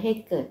ราไม่ให้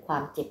เกิดควา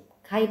มเจ็บ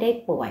ไ ข้ได้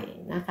ป่วย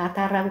นะคะ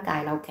ถ้าร่างกาย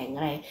เราแข็ง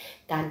แรง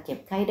การเจ็บ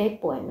ไข้ได้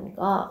ป่วยมัน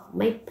ก็ไ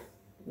ม่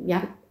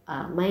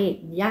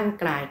ย่าง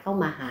กลายเข้า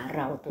มาหาเ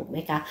ราถูกไหม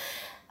คะ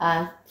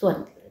ส่วน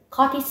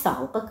ข้อที่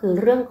2ก็คือ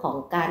เรื่องของ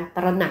การต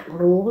ระหนัก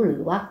รู้หรื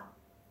อว่า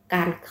ก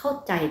ารเข้า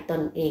ใจต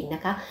นเองน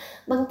ะคะ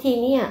บางที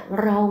เนี่ย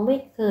เราไม่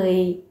เคย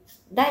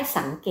ได้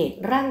สังเกต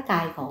ร่างก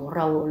ายของเ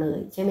ราเลย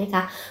ใช่ไหมค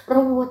ะเรา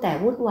มัวแต่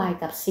วุ่นวาย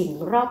กับสิ่ง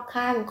รอบ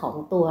ข้างของ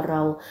ตัวเร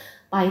า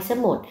ไปซะ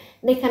หมด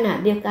ในขณะ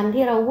เดียวกัน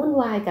ที่เราวุ่น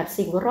วายกับ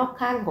สิ่งรอบ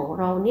ข้างของ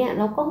เราเนี่ยเ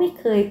ราก็ไม่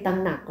เคยตระ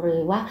หนักเล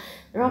ยว่า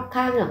รอบ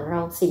ข้างของเร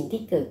าสิ่ง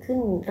ที่เกิดขึ้น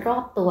รอ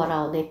บตัวเร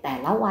าในแต่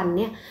ละวันเ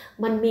นี่ย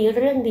มันมีเ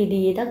รื่อง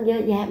ดีๆตั้งเยอ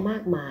ะแยะมา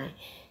กมาย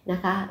นะ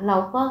คะเรา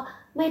ก็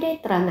ไม่ได้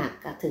ตระหนัก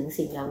ถึง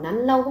สิ่งเหล่านั้น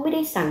เราก็ไม่ไ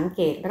ด้สังเ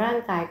กตร่าง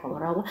กายของ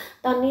เราว่า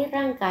ตอนนี้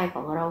ร่างกายข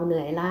องเราเห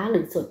นื่อยล้าหรื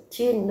อสด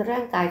ชื่นร่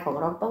างกายของ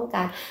เราต้อง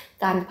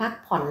การพัก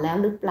ผ่อนแล้ว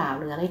หรือเปล่า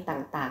หรืออะไร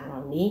ต่างๆเหล่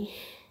านี้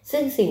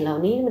ซึ่งสิ่งเหล่า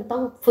นี้มันต้อ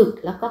งฝึก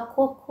แล้วก็ค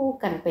วบคู่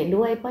กันไป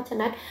ด้วยเพราะฉะ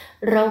นั้น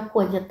เราค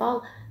วรจะต้อง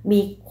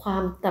มีควา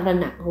มตระ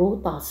หนักรู้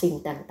ต่อสิ่ง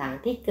ต่าง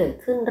ๆที่เกิด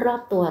ขึ้นรอ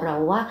บตัวเรา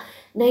ว่า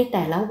ในแ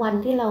ต่ละวัน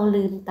ที่เรา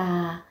ลืมตา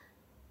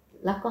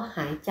แล้วก็ห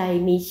ายใจ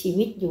มีชี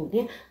วิตอยู่เ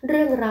นี่ยเ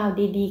รื่องราว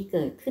ดีๆเ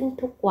กิดขึ้น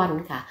ทุกวัน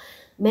ค่ะ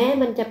แม้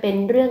มันจะเป็น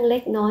เรื่องเล็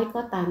กน้อย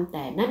ก็ตามแ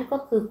ต่นั่นก็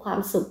คือความ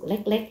สุขเ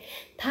ล็ก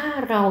ๆถ้า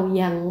เรา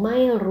ยังไม่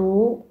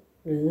รู้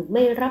หรือไ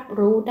ม่รับ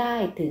รู้ได้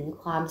ถึง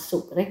ความสุ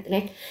ขเล็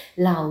ก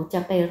ๆเราจะ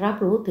ไปรับ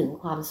รู้ถึง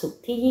ความสุข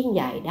ที่ยิ่งใ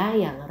หญ่ได้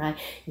อย่างไร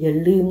อย่า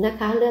ลืมนะ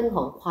คะเรื่องข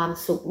องความ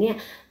สุขเนี่ย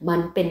มั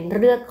นเป็นเ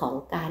รื่องของ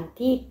การ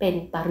ที่เป็น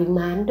ปริม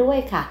าณด้วย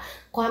ค่ะ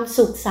ความ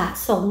สุขสะ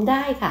สมไ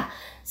ด้ค่ะ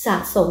สะ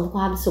สมค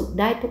วามสุข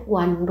ได้ทุก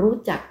วันรู้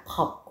จักข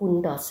อบคุณ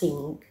ต่อสิ่ง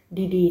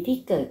ดีๆที่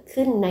เกิด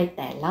ขึ้นในแ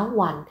ต่ละ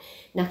วัน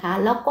นะคะ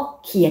แล้วก็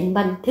เขียน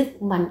บันทึก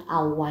มันเอ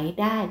าไว้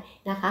ได้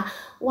นะคะ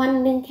วัน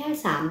หนึ่งแค่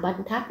3บรร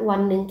ทัดวั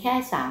นหนึ่งแค่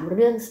3เ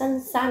รื่อง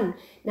สั้น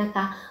ๆนะค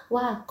ะ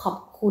ว่าขอบ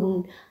คุณ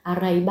อะ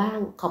ไรบ้าง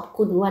ขอบ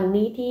คุณวัน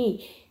นี้ที่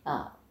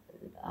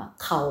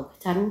เข่า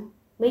ฉัน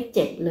ไม่เ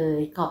จ็บเลย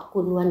ขอบคุ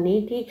ณวันนี้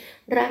ที่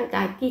ร่างก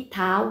ายที่เ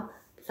ท้า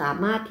สา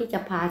มารถที่จะ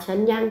พาฉัน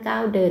ย่างก้า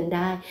วเดินไ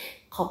ด้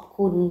ขอบ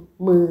คุณ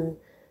มือ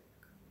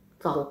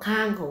สองข้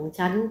างของ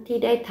ฉันที่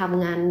ได้ท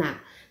ำงานหนัก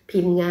พิ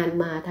มพ์งาน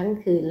มาทั้ง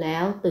คืนแล้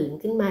วตื่น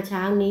ขึ้นมาเช้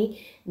านี้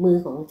มือ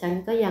ของฉัน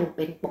ก็ยังเ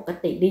ป็นปก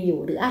ติดีอยู่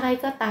หรืออะไร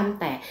ก็ตาม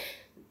แต่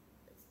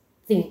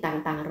สิ่ง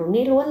ต่างๆเหล่า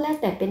นี้ล้วนแล้ว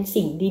แต่เป็น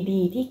สิ่ง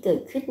ดีๆที่เกิ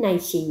ดขึ้นใน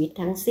ชีวิต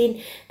ทั้งสิ้น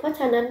เพราะฉ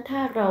ะนั้นถ้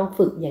าเรา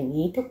ฝึกอย่าง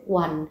นี้ทุก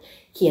วัน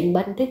เขียน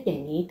บันทึกอย่า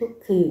งนี้ทุก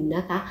คืนน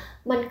ะคะ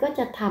มันก็จ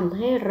ะทำใ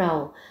ห้เรา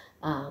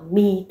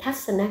มีทั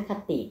ศนค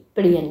ติเป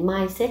ลี่ยน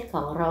mindset ข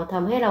องเราท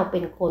ำให้เราเป็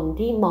นคน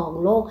ที่มอง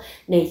โลก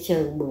ในเชิ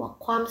งบวก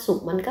ความสุ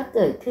ขมันก็เ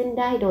กิดขึ้น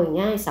ได้โดย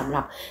ง่ายสำห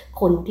รับ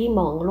คนที่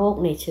มองโลก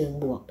ในเชิง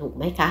บวกถูกไ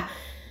หมคะ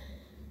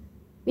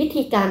วิ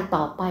ธีการ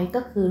ต่อไป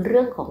ก็คือเ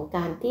รื่องของก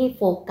ารที่โ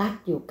ฟกัส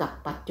อยู่กับ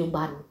ปัจจุ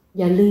บัน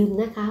อย่าลืม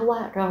นะคะว่า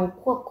เรา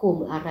ควบคุม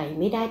อะไร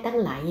ไม่ได้ตั้ง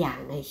หลายอย่าง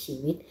ในชี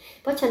วิต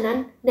เพราะฉะนั้น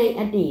ใน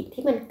อดีต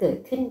ที่มันเกิด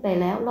ขึ้นไป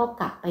แล้วเรา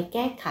กลับไปแ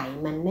ก้ไข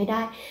มันไม่ไ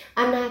ด้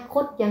อนาค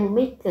ตยังไ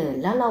ม่เกิด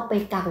แล้วเราไป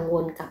กังว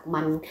ลกับ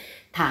มัน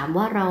ถาม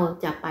ว่าเรา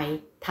จะไป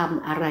ท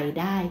ำอะไร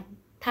ได้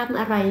ทำ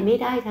อะไรไม่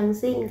ได้ทั้ง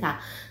สิ้นค่ะ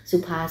สุ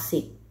ภาษิ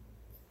ต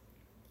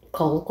ข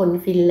องคน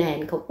ฟินแลน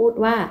ด์เขาพูด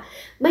ว่า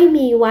ไม่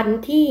มีวัน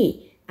ที่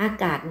อา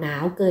กาศหนา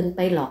วเกินไป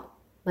หรอก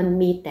มัน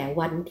มีแต่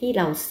วันที่เ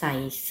ราใส่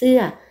เสื้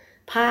อ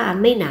ผ้า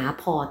ไม่หนา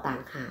พอต่า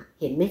งหาก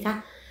เห็นไหมคะ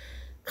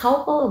เขา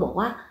ก็บอก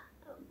ว่า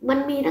มัน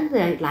มีตั้งแ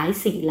ต่หลาย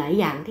สิ่งหลาย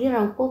อย่างที่เร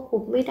าควบคุ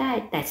มไม่ได้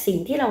แต่สิ่ง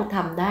ที่เราท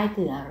ำได้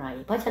คืออะไร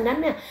เพราะฉะนั้น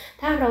เนี่ย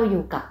ถ้าเราอ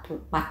ยู่กับ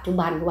ปัจจุ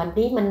บันวัน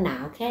นี้มันหนา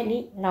วแค่นี้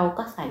เรา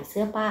ก็ใส่เ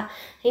สื้อผ้า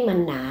ให้มัน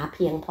หนาเ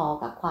พียงพอ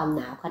กับความห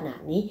นาวขนาด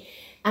นี้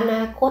อน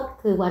าคต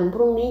คือวันพ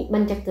รุ่งนี้มั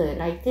นจะเกิดอ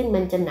ะไรขึ้น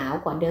มันจะหนาว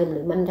กว่าเดิมห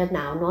รือมันจะหน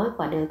าวน้อยก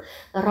ว่าเดิม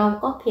เรา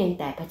ก็เพียง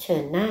แต่เผชิ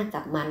ญหน้า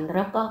กับมันแ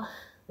ล้วก็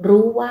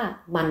รู้ว่า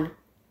มัน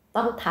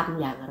ต้องทำ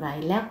อย่างไร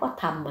แล้วก็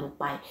ทำมัน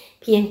ไป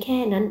เพียงแค่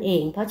นั้นเอ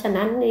งเพราะฉะ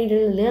นั้นใน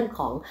เรื่อง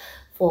ของ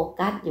โฟ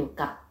กัสอยู่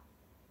กับ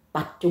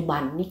ปัจจุบั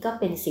นนี่ก็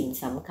เป็นสิ่ง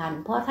สำคัญ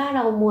เพราะถ้าเร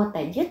ามัวแ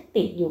ต่ยึด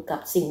ติดอยู่กับ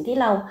สิ่งที่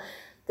เรา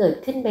เกิด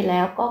ขึ้นไปแล้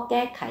วก็แ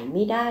ก้ไขไ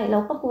ม่ได้เรา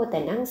ก็มัวแต่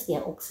นั่งเสีย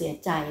อกเสีย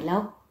ใจแล้ว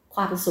ค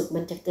วามสุข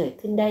มันจะเกิด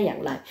ขึ้นได้อย่า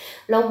งไร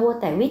เรามัว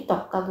แต่วิต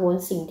กกังวล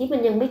สิ่งที่มั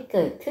นยังไม่เ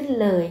กิดขึ้น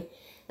เลย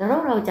แล้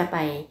วเราจะไป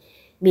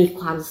มี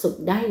ความสุข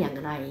ได้อย่าง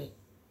ไร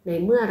ใน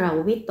เมื่อเรา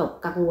วิตก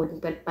กังวล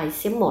ไปเ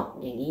สียหมด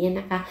อย่างนี้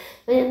นะคะ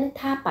เพราะฉะนั้น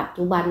ถ้าปัจ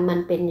จุบันมัน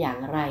เป็นอย่าง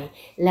ไร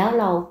แล้ว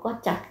เราก็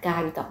จัดกา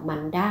รกับมั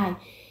นได้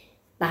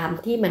ตาม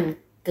ที่มัน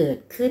เกิด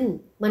ขึ้น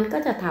มันก็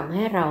จะทำใ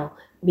ห้เรา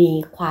มี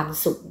ความ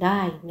สุขได้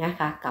นะค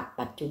ะกับ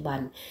ปัจจุบัน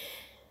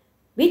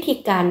วิธี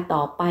การต่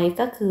อไป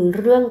ก็คือ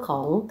เรื่องข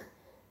อง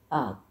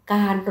ก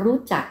ารรู้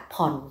จัก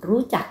ผ่อน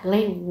รู้จักเ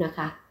ร่งนะค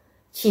ะ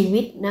ชี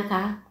วิตนะค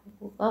ะ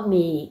ก็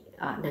มี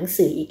หนัง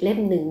สืออีกเล่ม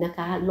หนึ่งนะค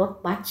ะรถ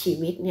บัสชี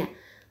วิตเนี่ย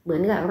เหมือ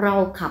นกับเรา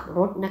ขับร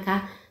ถนะคะ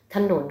ถ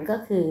นนก็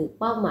คือ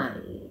เป้าหมาย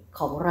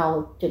ของเรา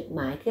จุดหม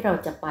ายที่เรา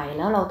จะไปแ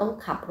ล้วเราต้อง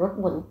ขับรถ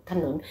บนถ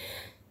นน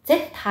เส้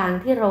นทาง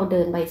ที่เราเ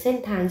ดินไปเส้น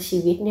ทางชี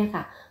วิตเนี่ย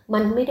ค่ะมั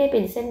นไม่ได้เป็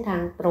นเส้นทา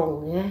งตรง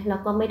นะแล้ว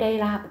ก็ไม่ได้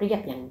ราบเรีย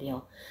บอย่างเดียว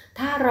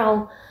ถ้าเรา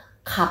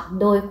ขับ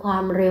โดยควา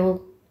มเร็ว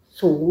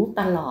สูง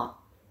ตลอด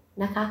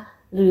นะคะ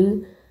หรือ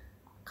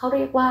เขาเ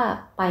รียกว่า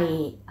ไป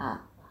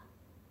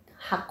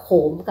หักโห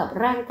มกับ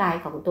ร่างกาย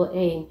ของตัวเอ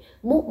ง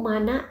มุมา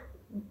นะ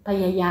พ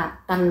ยายาม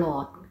ตลอ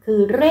ดคือ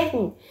เร่ง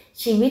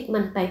ชีวิตมั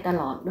นไปต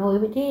ลอดโดย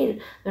ที่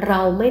เรา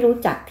ไม่รู้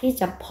จักที่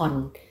จะผ่อน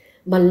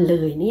มันเล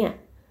ยเนี่ย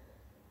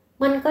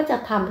มันก็จะ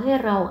ทำให้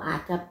เราอา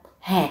จจะ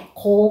แหก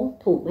โค้ง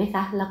ถูกไหมค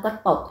ะแล้วก็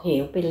ตกเห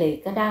วไปเลย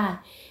ก็ได้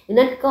ดัง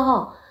นั้นก็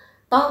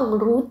ต้อง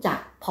รู้จัก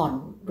ผ่อน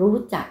รู้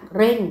จัก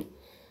เร่ง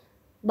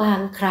บา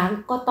งครั้ง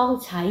ก็ต้อง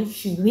ใช้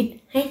ชีวิต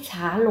ให้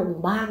ช้าลง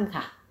บ้าง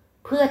ค่ะ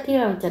เพื่อที่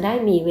เราจะได้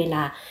มีเวล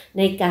าใ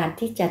นการ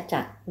ที่จะ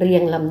จัดเรีย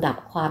งลำดับ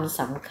ความ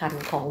สำคัญ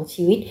ของ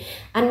ชีวิต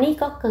อันนี้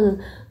ก็คือ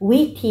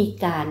วิธี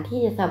การที่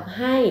จะทำใ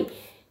ห้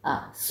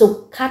สุข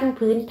ขั้น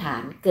พื้นฐา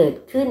นเกิด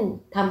ขึ้น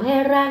ทำให้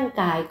ร่าง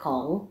กายขอ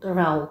งเ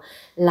รา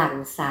หลั่ง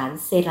สาร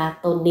เซโร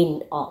โทนิน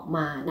ออกม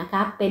านะค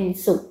ะเป็น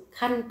สุข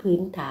ขั้นพื้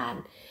นฐาน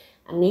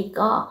อันนี้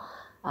ก็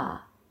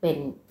เป็น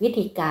วิ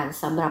ธีการ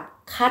สำหรับ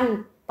ขั้น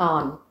ตอ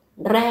น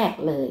แรก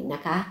เลยน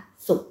ะคะ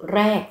สุขแ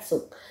รก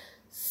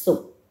สุ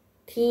ข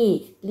ที่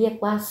เรียก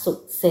ว่าสุข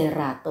เซโร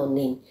โท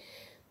นิน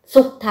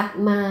สุขถัด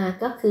มา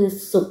ก็คือ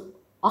สุข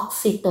ออก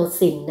ซิโต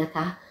ซินนะค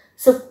ะ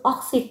สุขออ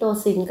กซิโต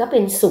ซินก็เป็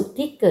นสุข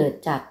ที่เกิด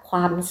จากคว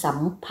ามสั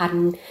มพัน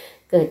ธ์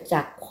เกิดจ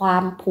ากควา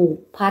มผูก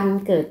พัน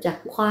เกิดจาก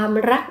ความ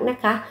รักนะ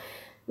คะ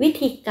วิ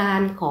ธีกา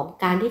รของ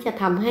การที่จะ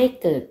ทำให้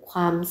เกิดคว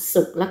าม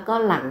สุขแล้วก็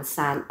หลั่งส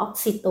ารออก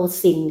ซิโต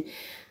ซิน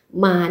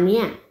มาเ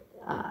นี่ย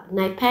น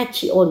ายแพทย์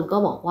ชิโอนก็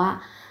บอกว่า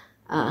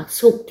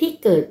สุขที่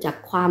เกิดจาก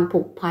ความผู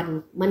กพัน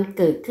มันเ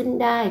กิดขึ้น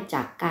ได้จ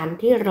ากการ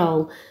ที่เรา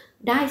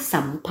ได้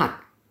สัมผัส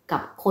กั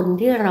บคน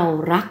ที่เรา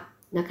รัก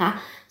นะคะ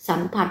สั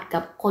มผัส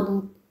กับคน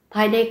ภ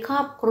ายในคร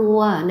อบครัว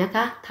นะค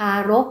ะทา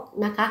รก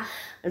นะคะ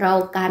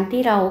การ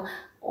ที่เรา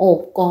โอ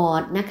บกอ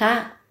ดนะคะ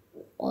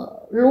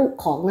ลูก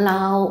ของเร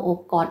าโอบ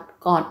ก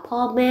อดพ่อ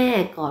แม่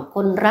กอดค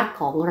นรัก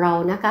ของเรา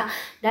นะคะ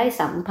ได้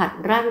สัมผัส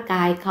ร่างก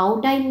ายเขา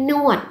ได้น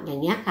วดอย่า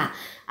งเงี้ยค่ะ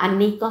อัน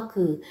นี้ก็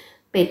คือ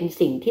เป็น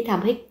สิ่งที่ท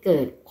ำให้เกิ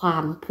ดควา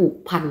มผูก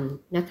พัน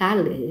นะคะ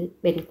หรือ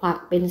เ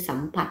ป็นสั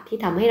มผัสที่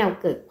ทำให้เรา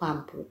เกิดความ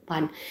ผูกพั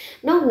น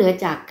นอกเหนือ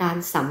จากการ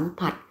สัม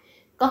ผัส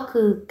ก็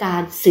คือกา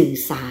รสื่อ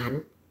สาร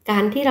กา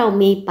รที่เรา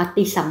มีป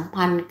ฏิสัม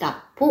พันธ์กับ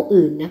ผู้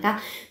อื่นนะคะ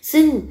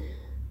ซึ่ง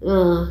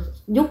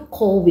ยุคโ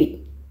ควิด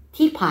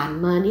ที่ผ่าน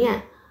มาเนี่ย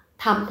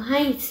ทำให้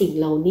สิ่ง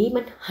เหล่านี้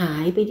มันหา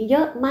ยไปเย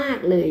อะมาก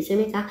เลยใช่ไ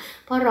หมคะ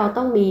เพราะเรา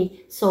ต้องมี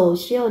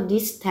social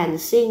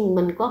distancing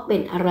มันก็เป็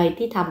นอะไร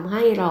ที่ทำใ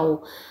ห้เรา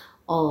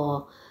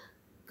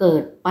เกิ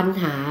ดปัญ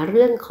หาเ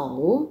รื่องของ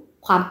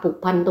ความผูก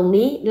พันตรง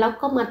นี้แล้ว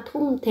ก็มา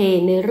ทุ่มเท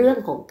ในเรื่อง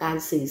ของการ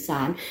สื่อส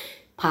าร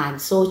ผ่าน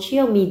โซเชี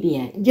ยลมีเดี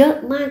ยเยอะ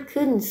มาก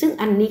ขึ้นซึ่ง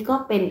อันนี้ก็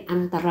เป็นอั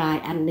นตราย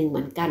อันหนึ่งเห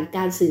มือนกันก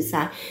ารสื่อส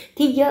าร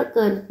ที่เยอะเ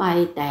กินไป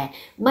แต่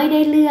ไม่ไ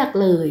ด้เลือก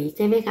เลยใ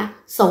ช่ไหมคะ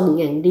ส่ง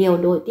อย่างเดียว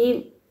โดยที่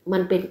มั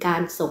นเป็นกา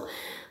รส่ง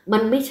มั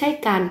นไม่ใช่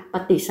การป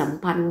ฏิสัม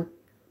พั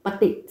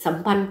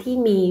นธ์ที่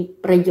มี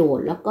ประโยช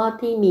น์แล้วก็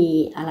ที่มี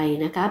อะไร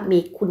นะคะมี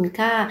คุณ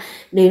ค่า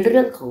ในเรื่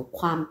องของ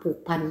ความผูก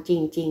พันจ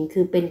ริงๆ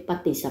คือเป็นป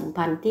ฏิสัม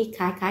พันธ์ที่ค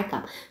ล้ายๆกั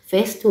บ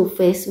face to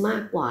face มา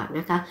กกว่าน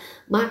ะคะ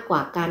มากกว่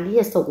าการที่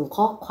จะส่ง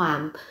ข้อควา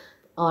ม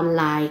ออน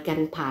ไลน์กัน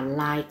ผ่านไ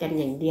ลน์กัน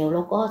อย่างเดียวแ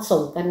ล้วก็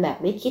ส่งกันแบบ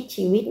ไม่คิด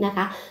ชีวิตนะค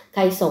ะใค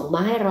รส่งม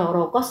าให้เร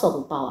าก็ส่ง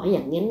ต่ออ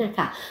ย่างนี้นะค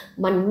ะ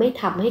มันไม่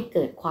ทำให้เ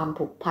กิดความ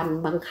ผูกพัน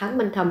บางครั้ง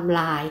มันทำ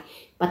ลาย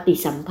ปฏิ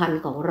สัมพัน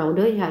ธ์ของเรา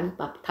ด้วยกัน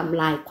ท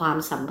ำลายความ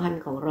สัมพัน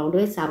ธ์ของเรา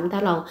ด้วยซ้ำถ้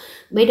าเรา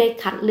ไม่ได้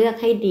คัดเลือก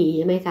ให้ดีใ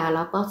ช่ไหมคะแ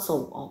ล้วก็ส่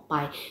งออกไป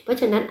เพราะ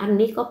ฉะนั้นอัน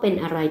นี้ก็เป็น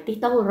อะไรที่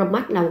ต้องระ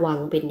มัดระวัง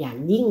เป็นอย่าง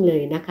ยิ่งเล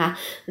ยนะคะ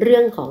เรื่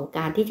องของก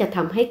ารที่จะท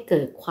ำให้เ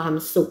กิดความ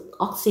สุข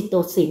ออกซิโต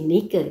ซิน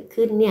นี้เกิด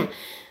ขึ้นเนี่ย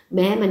แ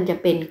ม้มันจะ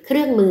เป็นเค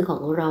รื่องมือขอ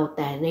งเราแ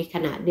ต่ในข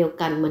ณะเดียว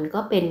กันมันก็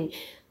เป็น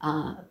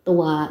ตั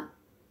ว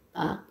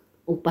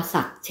อุปส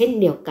รรคเช่น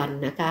เดียวกัน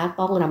นะคะ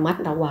ต้องระมัด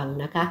ระวัง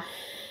นะคะ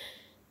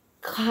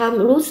ความ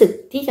รู้สึก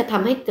ที่จะท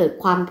ำให้เกิด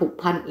ความผูก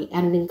พันอีก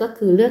อันนึงก็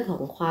คือเรื่องขอ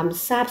งความ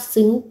ซาบ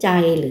ซึ้งใจ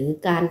หรือ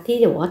การที่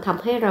เดี๋ยวว่าท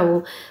ำให้เรา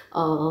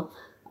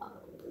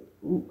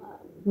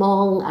มอ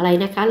งอะไร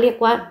นะคะเรียก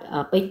ว่า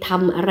ไปท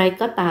ำอะไร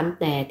ก็ตาม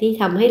แต่ที่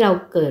ทำให้เรา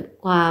เกิด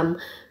ความ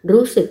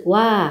รู้สึก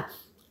ว่า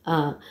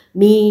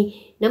มี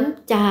น้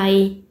ำใจ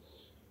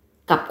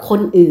กับค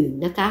นอื่น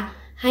นะคะ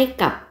ให้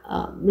กับ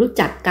รู้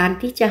จักการ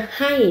ที่จะใ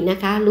ห้นะ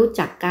คะรู้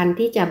จักการ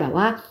ที่จะแบบ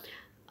ว่า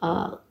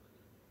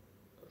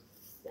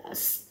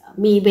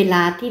มีเวล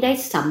าที่ได้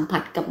สัมผั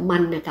สกับมั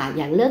นนะคะอ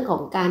ย่างเรื่องขอ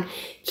งการ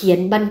เขียน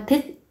บันทึ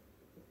ก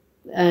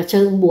เ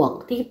ชิงบวก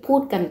ที่พู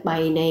ดกันไป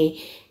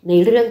ใน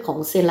เรื่องของ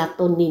เซโรโ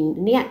ทนิน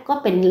เนี่ยก็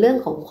เป็นเรื่อง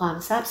ของความ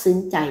ซาบซึ้ง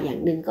ใจอย่า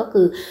งหนึ่งก็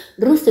คือ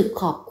รู้สึก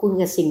ขอบคุณ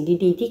กับสิ่ง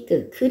ดีๆที่เกิ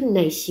ดขึ้นใ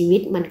นชีวิ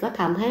ตมันก็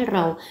ทำให้เร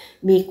า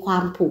มีควา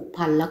มผูก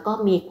พันแล้วก็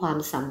มีความ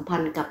สัมพั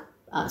นธ์กับ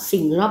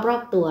สิ่งรอ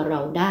บๆตัวเร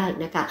าได้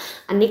นะคะ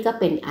อันนี้ก็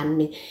เป็นอันห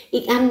นึ่งอี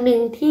กอันหนึ่ง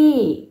ที่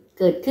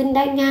เกิดขึ้นไ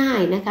ด้ง่าย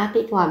นะคะ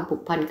ที่ความผู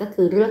กพันก็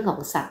คือเรื่องของ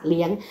สัตว์เ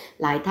ลี้ยง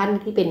หลายท่าน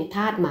ที่เป็นท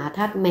าสหมาท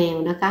าสแมว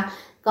นะคะ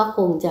ก็ค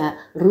งจะ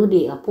รู้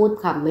ดีกับพูด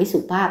คำไม่สุ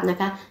ภาพนะ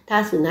คะถ้า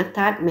สุนัขท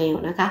าสแมว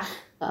นะคะ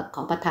ข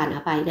อประทานอ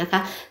ภัยนะคะ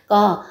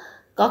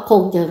ก็ ก็ค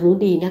งจะรู้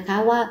ดีนะคะ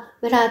ว่า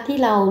เวลาที่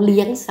เราเ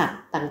ลี้ยงสัต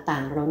ว์ต่า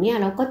งๆเราเนี่ย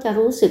เราก็จะ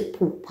รู้สึก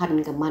ผูกพัน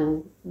กับมัน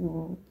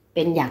เ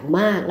ป็นอย่างม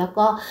ากแล้ว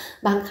ก็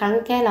บางครั้ง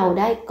แค่เรา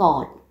ได้กอ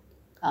ด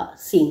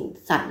สิ่ง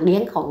สัตว์เลี้ย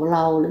งของเร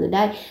าหรือไ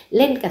ด้เ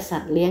ล่นกับสั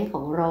ตว์เลี้ยงข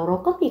องเราเรา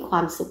ก็มีคว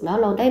ามสุขแล้ว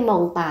เราได้มอ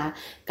งตา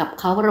กับ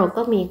เขาเรา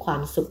ก็มีควา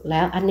มสุขแ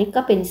ล้วอันนี้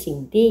ก็เป็นสิ่ง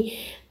ที่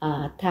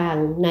ทาง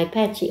นายแพ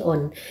ทย์ชิออ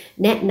น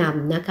แนะน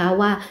ำนะคะ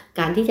ว่า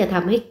การที่จะท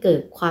ำให้เกิ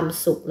ดความ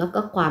สุขแล้วก็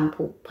ความ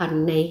ผูกพัน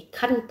ใน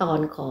ขั้นตอน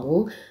ของ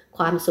ค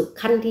วามสุข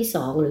ขั้นที่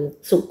2หรือ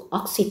สุขอ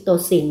อกซิโต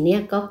ซินเนี่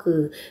ยก็คือ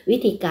วิ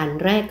ธีการ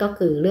แรกก็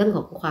คือเรื่องข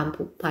องความ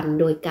ผูกพัน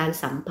โดยการ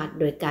สัมผัส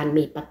โดยการ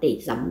มีปฏิ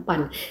สัมพัน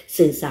ธ์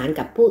สื่อสาร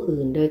กับผู้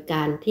อื่นโดยก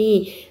ารที่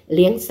เ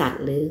ลี้ยงสัต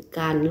ว์หรือ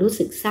การรู้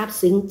สึกซาบ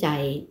ซึ้งใจ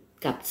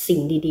กับสิ่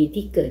งดีๆ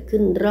ที่เกิดขึ้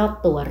นรอบ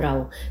ตัวเรา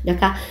นะ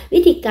คะวิ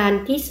ธีการ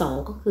ที่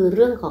2ก็คือเ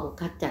รื่องของ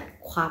ขจัด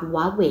ความ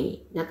ว้าเหว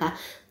นะคะ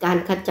การ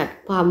ขจัด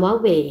ความว้า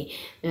เหว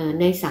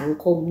ในสัง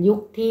คมยุค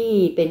ที่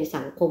เป็น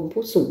สังคม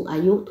ผู้สูงอา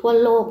ยุทั่ว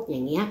โลกอย่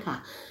างเงี้ยค่ะ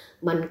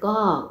มันก็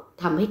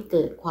ทำให้เ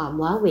กิดความ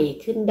ว้าเหว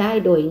ขึ้นได้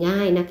โดยง่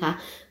ายนะคะ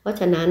เพราะ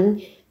ฉะนั้น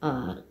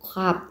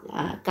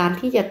การ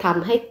ที่จะท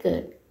ำให้เกิ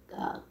ด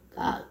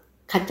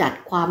ขจัด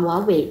ความว้า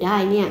เหวได้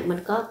เนี่ยมัน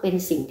ก็เป็น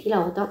สิ่งที่เร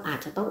าอาจ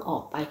จะต้องออ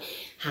กไป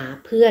หา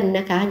เพื่อนน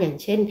ะคะอย่าง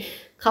เช่น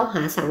เข้าห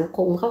าสังค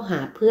มเข้าหา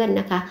เพื่อน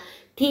นะคะ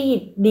ที่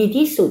ดี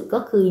ที่สุดก็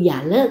คืออย่า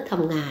เลิกท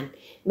ำงาน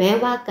แม้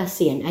ว่าเก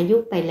ษียณอายุ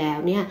ไปแล้ว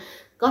เนี่ย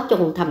ก็จ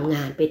งทำง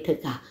านไปเถอ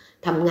ะค่ะ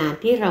ทำงาน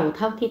ที่เราเ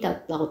ท่าที่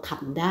เราท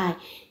ำได้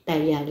แต่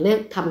อย่าเลิ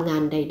กทำงา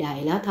นใด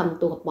ๆแล้วท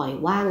ำตัวปล่อย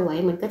ว่างไว้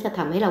มันก็จะท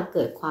ำให้เราเ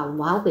กิดความ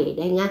ว้าเหว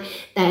ได้ง่าย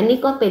แต่อันนี้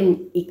ก็เป็น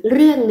อีกเ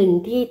รื่องหนึ่ง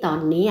ที่ตอน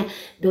นี้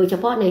โดยเฉ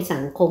พาะในสั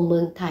งคมเมื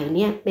องไทยเ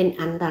นี่ยเป็น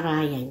อันตรา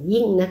ยอย่าง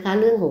ยิ่งนะคะ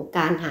เรื่องของก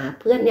ารหา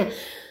เพื่อนเนี่ย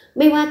ไ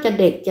ม่ว่าจะ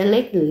เด็กจะเล็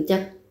กหรือจะ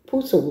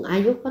ผู้สูงอา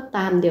ยุก็ต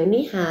ามเดี๋ยว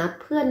นี้หา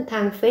เพื่อนทา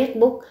ง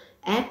Facebook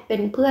แอดเป็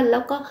นเพื่อนแล้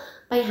วก็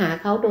ไปหา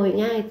เขาโดย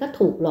ง่ายก็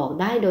ถูกหลอก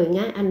ได้โดย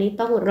ง่ายอันนี้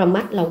ต้องระ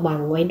มัดระวัง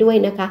ไว้ด้วย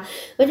นะคะ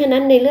เพราะฉะนั้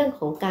นในเรื่อง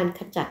ของการข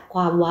จัดคว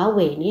ามว้าเหว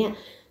เนี่ย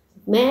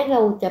แม้เร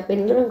าจะเป็น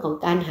เรื่องของ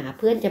การหาเ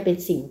พื่อนจะเป็น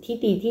สิ่งที่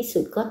ดีที่สุ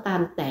ดก็ตา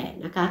มแต่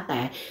นะคะแต่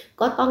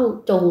ก็ต้อง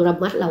จงระ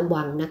มัดระ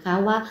วังนะคะ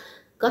ว่า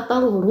ก็ต้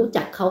องรู้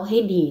จักเขาให้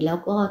ดีแล้ว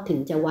ก็ถึง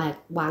จะไ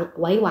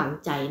ว้วาง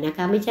ใจนะค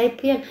ะไม่ใช่เ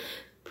พี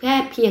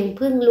ยงเ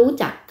พิ่งรู้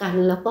จักกัน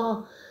แล้วก็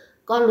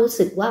รู้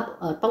สึกว่า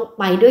ต้อง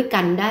ไปด้วย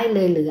กันได้เล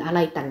ยหรืออะไร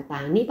ต่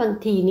างๆนี่บาง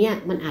ทีเนี่ย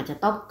มันอาจจะ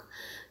ต้อง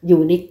อ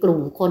ยู่ในกลุ่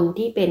มคน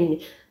ที่เป็น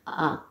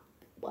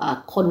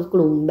คนก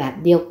ลุ่มแบบ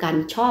เดียวกัน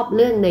ชอบเ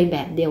รื่องในแบ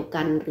บเดียว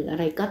กันหรืออะ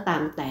ไรก็ตา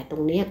มแต่ตร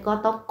งนี้ก็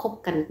ต้องคบ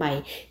กันไป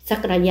สัก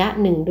ระยะ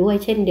หนึ่งด้วย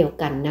เช่นเดียว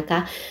กันนะคะ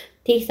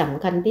ที่ส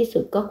ำคัญที่สุ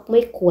ดก็ไ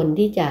ม่ควร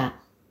ที่จะ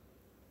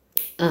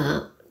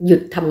หยุ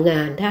ดทำงา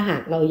นถ้าหา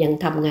กเรายัง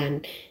ทำงาน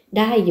ไ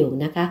ด้อยู่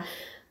นะคะ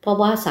เพราะ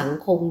ว่าสัง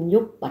คมยุ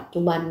คปัจ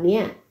จุบันเ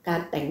นี่ยกา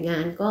รแต่งงา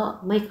นก็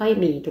ไม่ค่อย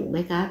มีถูกไหม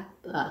คะ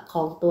คร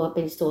องตัวเ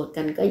ป็นโสด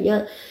กันก็เยอ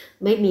ะ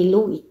ไม่มี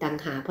ลูกอีกต่าง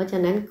หากเพราะฉะ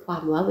นั้นควา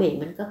มว้าเหว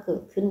มันก็เกิ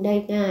ดขึ้นได้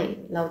ง่าย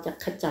เราจะ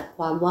ขจัดค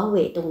วามว้าเหว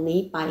ตรงนี้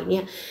ไปเนี่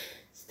ย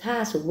ถ้า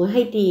สมมติใ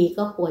ห้ดี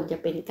ก็ควรจะ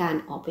เป็นการ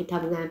ออกไปท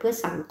ำงานเพื่อ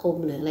สังคม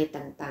หรืออะไร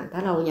ต่างๆถ้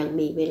าเรายัง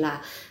มีเวลา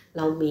เ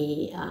รามี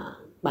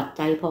ปัจ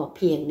จัยพอเ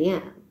พียงเนี่ย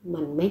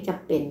มันไม่จ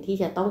ำเป็นที่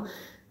จะต้อง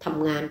ท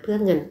ำงานเพื่อ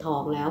เงินทอ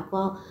งแล้ว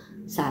ก็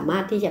สามา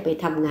รถที่จะไป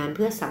ทำงานเ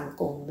พื่อสัง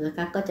คมนะค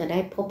ะก็จะไ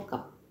ด้พบ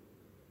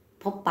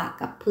ปะ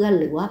กับเพื่อน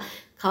หรือว่า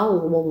เข้า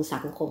วง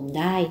สังคม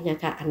ได้นะ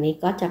คะอันนี้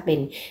ก็จะเป็น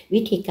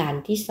วิธีการ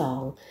ที่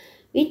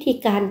2วิธี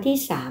การที่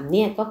3เ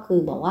นี่ยก็คือ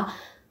บอกว่า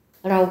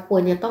เราคว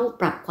รจะต้อง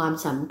ปรับความ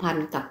สัมพัน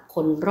ธ์กับค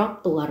นรอบ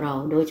ตัวเรา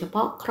โดยเฉพ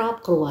าะครอบ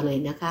ครัวเลย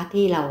นะคะ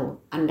ที่เรา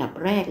อันดับ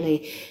แรกเลย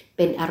เ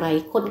ป็นอะไร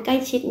คนใกล้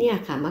ชิดเนี่ย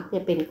ค่ะมักจ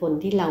ะเป็นคน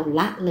ที่เรา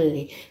ละเลย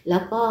แล้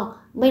วก็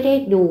ไม่ได้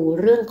ดู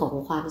เรื่องของ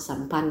ความสั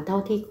มพันธ์เท่า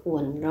ที่คว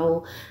รเรา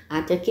อา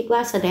จจะคิดว่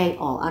าแสดง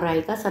ออกอะไร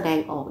ก็แสดง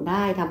ออกไ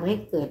ด้ทำให้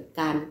เกิด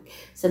การ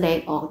แสดง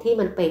ออกที่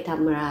มันไปท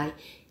ำลาย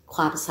ค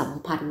วามสัม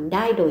พันธ์ไ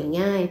ด้โดย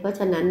ง่ายเพราะ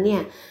ฉะนั้นเนี่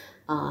ย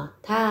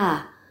ถ้า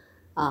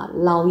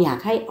เราอยาก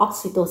ให้ออก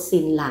ซิโตซิ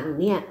นหลั่ง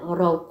เนี่ย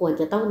เราควร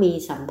จะต้องมี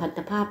สัมพันธ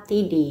ภาพ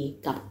ที่ดี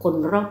กับคน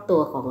รอบตั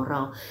วของเร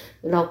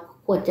า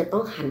ควรจะต้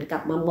องหันกลั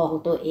บมามอง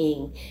ตัวเอง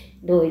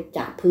โดยจ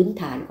ากพื้น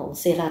ฐานของ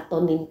เซโรโท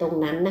นินตรง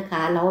นั้นนะค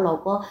ะแล้วเรา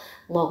ก็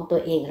มองตัว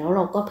เองแล้วเ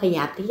ราก็พยาย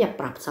ามที่จะ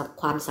ปรับ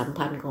ความสัม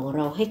พันธ์ของเร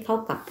าให้เข้า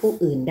กับผู้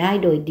อื่นได้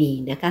โดยดี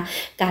นะคะ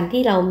การ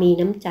ที่เรามี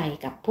น้ำใจ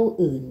กับผู้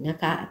อื่นนะ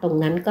คะตรง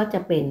นั้นก็จะ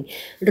เป็น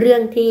เรื่อ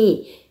งที่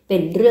เ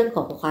ป็นเรื่องข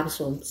องความ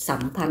สั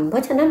มพันธ์เพรา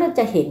ะฉะนั้นเรา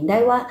จะเห็นได้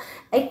ว่า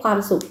ไอ้ความ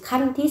สุข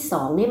ขั้นที่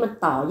2นี่มัน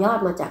ต่อยอด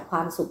มาจากคว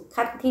ามสุข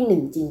ขั้น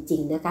ที่1จริ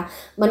งๆนะคะ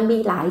มันมี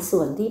หลายส่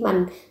วนที่มัน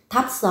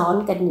ทับซ้อน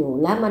กันอยู่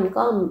และมัน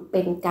ก็เ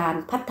ป็นการ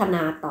พัฒน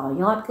าต่อ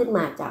ยอดขึ้นม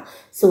าจาก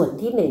ส่วน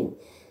ที่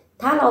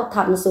1ถ้าเราท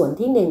ำส่วน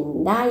ที่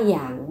1ได้อ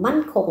ย่างมั่น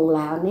คงแ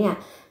ล้วเนี่ย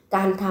ก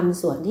ารท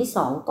ำส่วนที่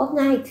2ก็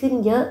ง่ายขึ้น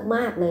เยอะม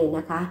ากเลยน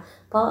ะคะ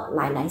เพราะห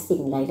ลายๆสิ่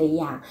งหลายๆ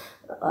อย่าง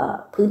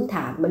พื้นฐ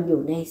านมันอ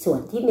ยู่ในส่ว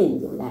นที่1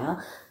อยู่แล้ว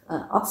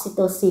ออกซิโต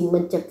ซินมั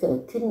นจะเกิด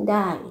ขึ้นไ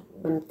ด้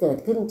มันเกิด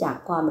ขึ้นจาก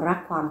ความรัก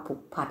ความผู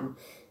กพัน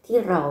ที่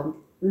เรา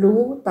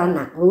รู้ตระห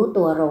นักรู้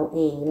ตัวเราเอ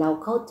งเรา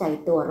เข้าใจ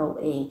ตัวเรา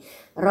เอง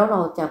แล้วเร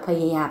าจะพ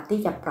ยายามที่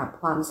จะปรับ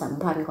ความสัม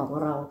พันธ์ของ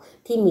เรา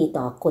ที่มี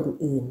ต่อคน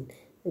อื่น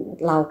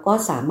เราก็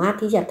สามารถ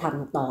ที่จะท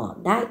ำต่อ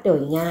ได้โด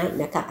ยง่าย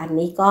นะคะอัน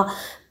นี้ก็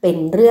เป็น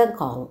เรื่อง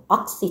ของอ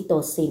อกซิโต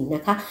ซินน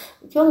ะคะ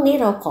ช่วงนี้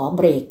เราขอเ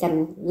บรกกัน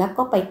แล้ว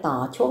ก็ไปต่อ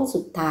ช่วงสุ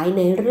ดท้ายใ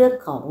นเรื่อง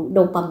ของโด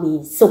ปามี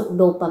นสุขโ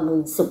ดปามี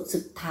นสุ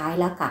ดท้าย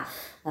แล้วค่ะ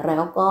แล้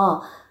วก็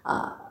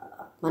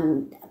มัน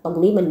ตรง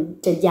นี้มัน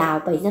จะยาว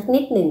ไปสักนิ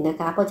ดหนึ่งนะ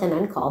คะเพราะฉะนั้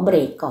นขอเบร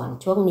กก่อน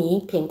ช่วงนี้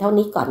เพียงเท่า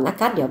นี้ก่อนนะ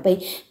คะเดี๋ยวไป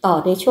ต่อ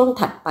ในช่วง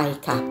ถัดไป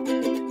ค่ะ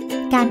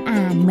การ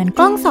อ่านเหมือน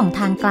กล้องส่อง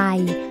ทางไกล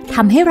ท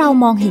ำให้เรา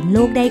มองเห็นโล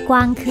กได้ก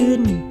ว้างขึ้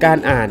นการ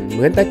อ่านเห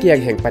มือนตะเกียง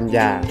แห่งปัญญ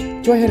า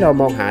ช่วยให้เรา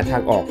มองหาทา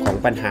งออกของ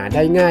ปัญหาไ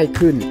ด้ง่าย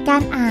ขึ้นกา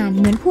รอ่าน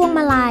เหมือนพวงม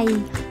าลัย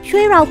ช่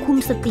วยเราคุม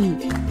สติ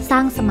สร้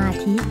างสมา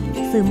ธิ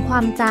เสริมควา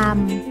มจ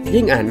ำ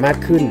ยิ่งอ่านมาก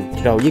ขึ้น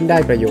เรายิ่งได้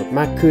ประโยชน์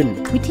มากขึ้น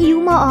วิทยุ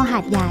มอ.หา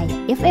ดใหญ่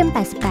FM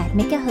 88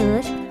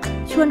 MHz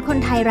ชวนคน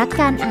ไทยรัก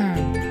การอ่าน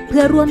เ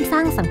พื่อร่วมสร้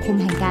างสังคม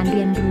แห่งการเ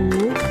รียนรู้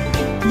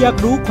อยาก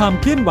รู้ความ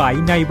เคลื่อนไหว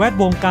ในแวด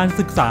วงการ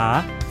ศึกษา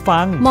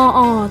ฟังมอ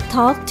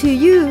Talk to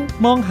you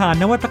มองหา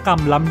นวัตกรร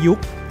มล้ำยุค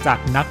จาก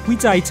นักวิ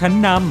จัยชั้น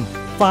น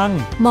ำฟัง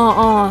ม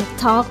อ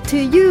Talk to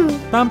you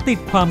ตามติด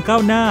ความก้า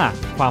วหน้า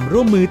ความ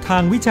ร่วมมือทา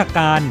งวิชาก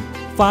าร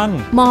ฟัง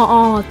มอ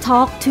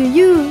Talk to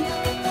you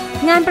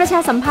งานประชา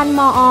สัมพันธ์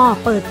มอ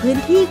เปิดพื้น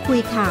ที่คุ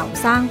ยข่าว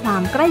สร้างควา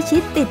มใกล้ชิ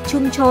ดติดชุ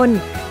มชน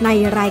ใน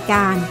รายก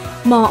าร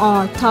มอ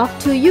Talk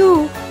to you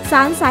ส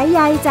ารสายใย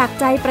จาก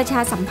ใจประช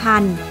าสัมพั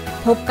นธ์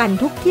พบกัน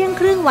ทุกเที่ยง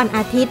ครึ่งวันอ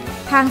าทิตย์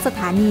ทางส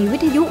ถานีวิ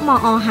ทยุม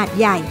อ.หาด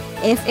ใหญ่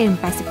FM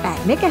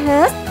 88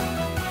 MHz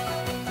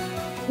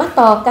มา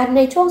ต่อกันใ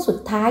นช่วงสุด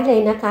ท้ายเล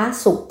ยนะคะ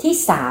สุขที่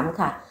3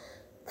ค่ะ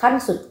ขั้น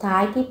สุดท้า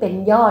ยที่เป็น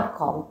ยอด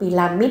ของพีร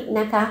ะมิด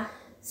นะคะ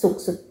สุข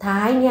สุดท้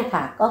ายเนี่ย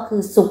ค่ะก็คื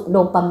อสุขโด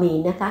ปามีน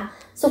นะคะ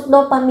สุขโด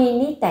ปามีน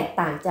นี่แตก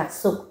ต่างจาก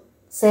สุข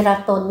เซโร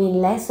โทนิน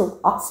และสุข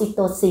ออกซิโต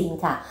ซิน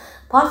ค่ะ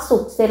เพราะสุ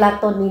ขเซโร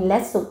โทนินและ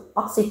สุขอ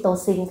อกซิโต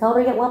ซินเขา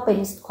เรียกว่าเป็น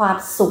ความ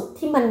สุข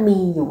ที่มันมี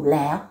อยู่แ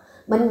ล้ว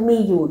มันมี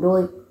อยู่โด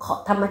ย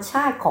ธรรมช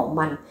าติของ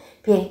มัน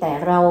เพียงแต่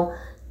เรา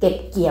เก็บ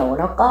เกี่ยว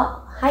แล้วก็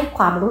ให้ค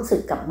วามรู้สึ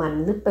กกับมัน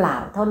หรือเปล่า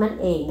เท่านั้น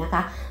เองนะค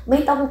ะไม่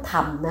ต้องท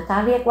ำนะคะ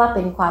เรียกว่าเ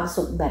ป็นความ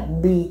สุขแบบ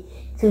B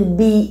คือ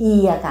BE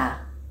อะค่ะ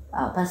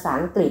ภาษา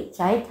อังกฤษใ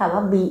ช้คำ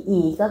ว่า BE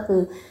ก็คื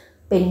อ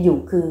เป็นอยู่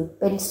คือ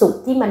เป็นสุข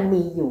ที่มัน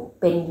มีอยู่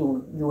เป็นอ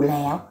ยู่แ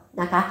ล้ว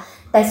นะคะ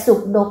แต่สุ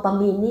ขโดปา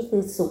มีนนี่คื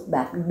อสุขแบ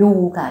บดู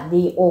ค่ะ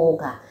DO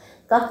ค่ะ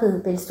ก็คือ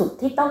เป็นสุข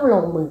ที่ต้องล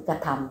งมือกระ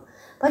ท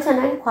ำเพราะฉะ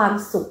นั้นความ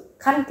สุข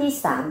ขั้นที่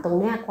3ตรง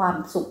เนี้ยความ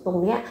สุขตรง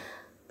เนี้ย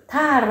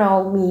ถ้าเรา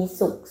มี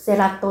สุขเซ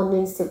โรโทนิ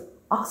นสุข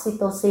ออกซิโ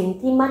ตซิน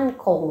ที่มั่น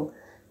คง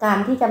การ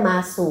ที่จะมา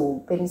สู่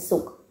เป็นสุ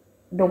ข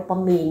โดปา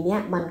มีนเนี่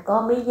ยมันก็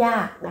ไม่ยา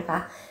กนะคะ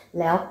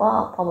แล้วก็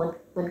พอ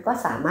มันก็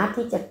สามารถ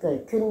ที่จะเกิด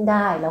ขึ้นไ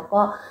ด้แล้ว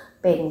ก็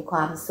เป็นคว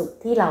ามสุข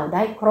ที่เราไ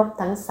ด้ครบ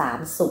ทั้ง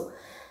3สุข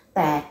แ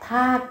ต่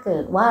ถ้าเกิ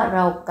ดว่าเร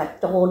ากระ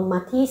โจนมา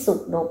ที่สุ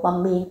ขโดปา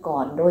มีนก่อ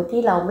นโดย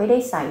ที่เราไม่ได้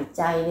ใส่ใ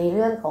จในเ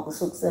รื่องของ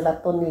สุขเซโร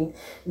โทนิน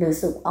หรือ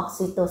สุขออก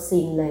ซิโตซิ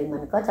นเลยมั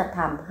นก็จะท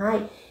ำให้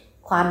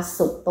ความ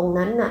สุขตรง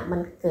นั้นน่ะมั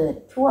นเกิด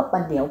ชั่วปร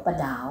ะเดี๋ยวประ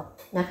ดาว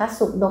นะคะ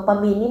สุขโดปา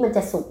มีนนี่มันจ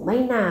ะสุขไม่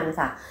นาน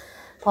ค่ะ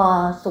พอ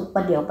สุขปร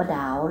ะเดี๋ยวประด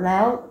าวแล้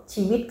ว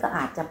ชีวิตก็อ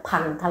าจจะพั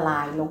งทลา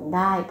ยลงไ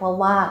ด้เพราะ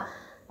ว่า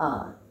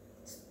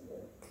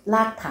ร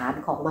ากฐาน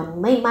ของมัน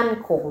ไม่มั่น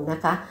คงน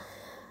ะคะ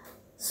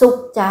สุข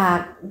จาก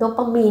โดป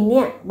ามีนเ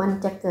นี่ยมัน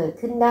จะเกิด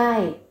ขึ้นได้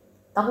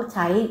ต้อง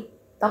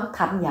ท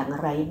ำอย่าง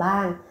ไรบ้า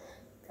ง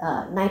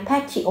นายแพ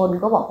ทย์ชิโอน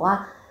ก็บอกว่า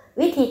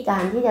วิธีกา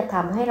รที่จะท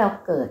ำให้เรา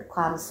เกิดค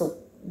วามสุข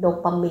โด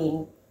ปามีน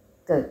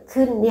เกิด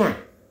ขึ้นเนี่ย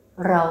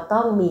เราต้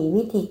องมี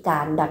วิธีกา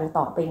รดัง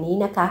ต่อไปนี้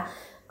นะคะ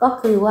ก็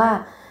คือว่า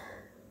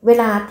เว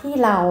ลาที่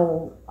เรา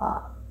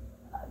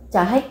จ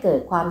ะให้เกิด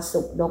ความ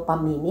สุขโดปา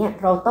มีนเนี่ย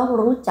เราต้อง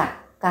รู้จัก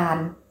การ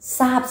ซ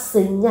าบ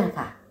ซึ้งอะ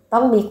ค่ะต้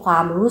องมีควา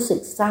มรู้สึ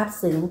กซาบ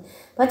ซึ้ง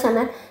เพราะฉะ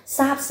นั้นซ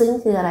าบซึ้ง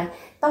คืออะไร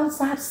ต้อง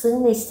ซาบซึ้ง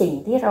ในสิ่ง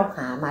ที่เราห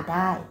ามาไ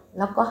ด้แ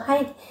ล้วก็ใ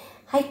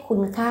ห้คุ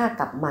ณค่า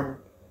กับมัน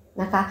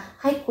นะคะ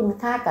ให้คุณ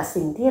ค่ากับ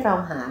สิ่งที่เรา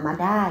หามา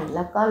ได้แ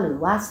ล้วก็หรือ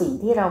ว่าสิ่ง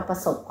ที่เราประ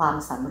สบความ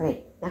สำเร็จ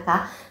นะคะ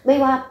ไม่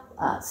ว่า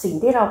สิ่ง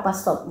ที่เราประ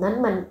สบนั้น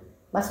มัน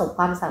ประสบค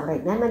วามสำเร็จ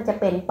นั้นมันจะ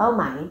เป็นเป้า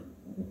หมาย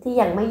ที่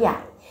ยังไม่ใหญ่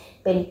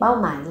เป็นเป้า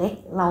หมายเล็ก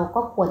เรา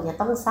ก็ควรจะ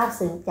ต้องซาบ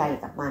ซึ้งใจ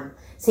กับมัน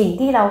สิ่ง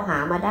ที่เราหา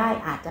มาได้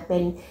อาจจะเป็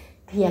น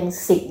เพียง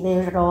10ใน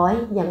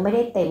100ยังไม่ไ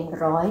ด้เต็ม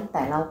100แ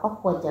ต่เราก็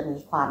ควรจะมี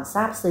ความซ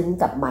าบซึ้ง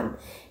กับมัน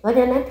เพราะฉ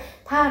ะนั้น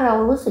ถ้าเรา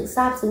รู้สึกซ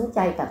าบซึ้งใจ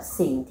กับ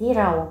สิ่งที่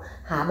เรา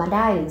หามาไ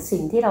ด้หรือสิ่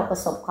งที่เราปร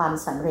ะสบความ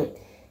สำเร็จ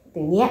อ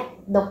ย่างเงี้ย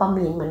โดปา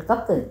มีนมันก็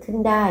เกิดขึ้น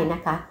ได้น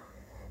ะคะ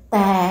แ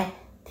ต่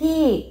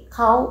ที่เข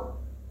า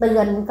เตื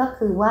อนก็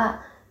คือว่า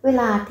เว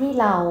ลาที่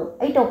เรา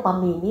โดปา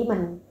มีนนี่มั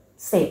น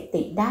เสพ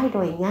ติดได้โด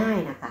ยง่าย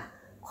นะคะ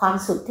ความ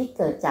สุขที่เ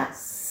กิดจาก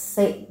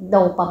โด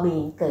ปามี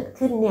นเกิด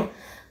ขึ้นเนี่ย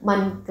มั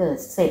นเกิด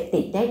เสพติ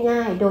ดได้ง่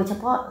ายโดยเฉ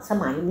พาะส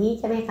มัยนี้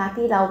ใช่ไหมคะ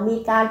ที่เรามี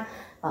การ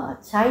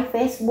ใช้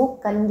Facebook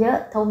กันเยอะ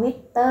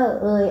Twitter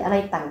อะไร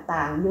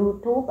ต่างๆ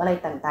YouTube อะไร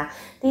ต่าง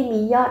ๆที่มี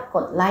ยอดก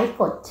ดไลค์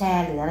กดแช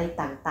ร์หรืออะไร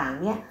ต่าง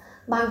ๆเนี่ย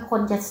บางค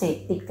นจะเสพ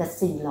ติดกับ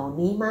สิ่งเหล่า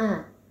นี้มาก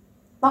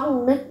ต้อง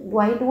นึกไ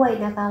ว้ด้วย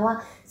นะคะว่า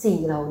สิ่ง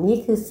เหล่านี้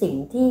คือสิ่ง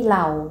ที่เร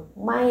า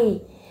ไ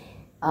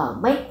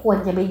ม่ควร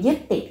จะไปยึด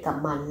ติดกับ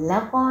มันแล้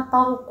วก็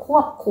ต้องคว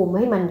บคุมใ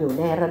ห้มันอยู่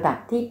ในระดับ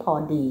ที่พอ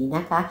ดีน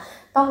ะคะ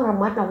ต้องระ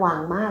มัดระวัง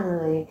มากเล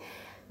ย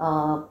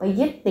ไป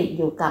ยึดติด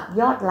อยู่กับ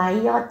ยอดไล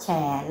ค์ยอดแช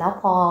ร์แล้ว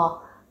พอ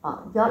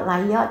ยอดไล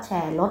ค์ยอดแช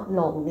ร์ลด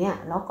ลงเนี่ย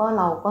แล้วก็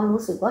เราก็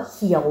รู้สึกว่าเ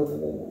หี่ยว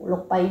ล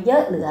งไปเยอ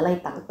ะหรืออะไร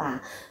ต่าง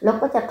ๆแล้ว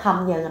ก็จะท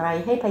ำอย่างไร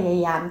ให้พยา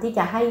ยามที่จ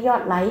ะให้ยอ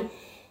ดไลค์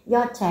ย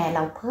อดแชร์เร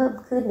าเพิ่ม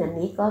ขึ้นอัน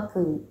นี้ก็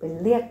คือเป็น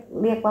เ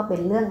รียกว่าเป็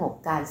นเรื่องของ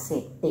การเส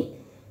พติด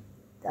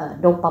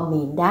โดปา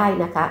มีนได้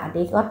นะคะอัน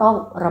นี้ก็ต้อง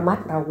ระมัด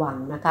ระวัง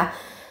นะคะ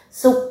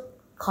สุข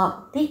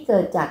ที่เกิ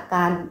ดจากก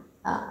าร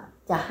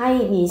จะให้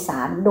มีส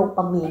ารโดป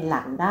ามีนห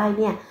ลั่งได้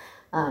เนี่ย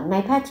นา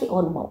ยแพทย์ชิออ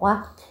นบอกว่า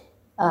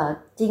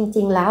จ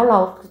ริงๆแล้วเรา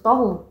ต้อ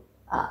ง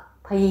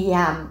พยาย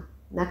าม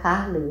นะคะ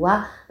หรือว่า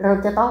เรา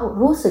จะต้อง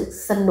รู้สึก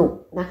สนุก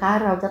นะคะ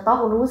เราจะต้อง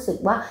รู้สึก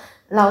ว่า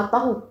เรา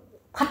ต้อง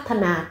พัฒ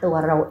นาตัว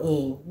เราเอ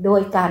งโด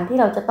ยการที่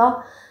เราจะต้อง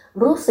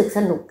รู้สึกส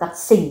นุกกับ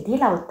สิ่งที่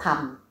เราท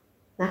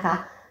ำนะคะ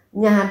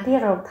งานที่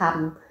เราท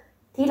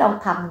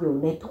ำอยู่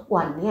ในทุก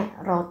วันเนี่ย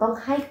เราต้อง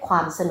ให้คว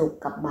ามสนุก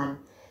กับมัน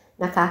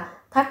นะคะ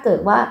ถ้าเกิด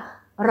ว่า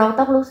เรา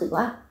ต้องรู้สึก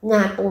ว่าง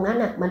านตรงนั้น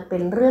น่ะมันเป็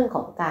นเรื่องข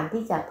องการ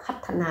ที่จะพั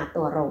ฒนา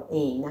ตัวเราเอ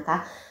งนะคะ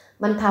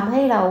มันทำใ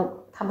ห้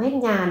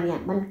งานเนี่ย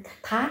มัน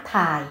ท้าท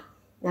าย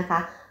นะคะ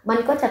มัน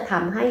ก็จะท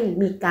ำให้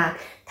มีการ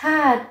ถ้า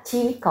ชี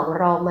วิตของ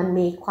เรามัน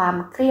มีความ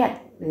เครียด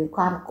หรือค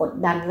วามกด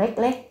ดันเ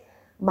ล็ก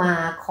ๆมา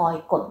คอย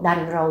กดดัน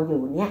เราอ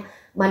ยู่เนี่ย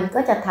มันก็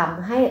จะท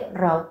ำให้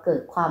เราเกิ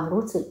ดความ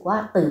รู้สึกว่า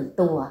ตื่น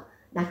ตัว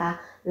นะคะ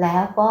แล้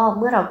วก็เ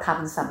มื่อเราท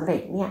ำสำเร็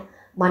จเนี่ย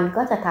มัน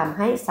ก็จะทำใ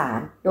ห้สา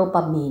รโดป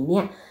ามีนเ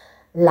นี่ย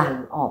หลั่ง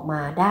ออกม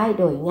าได้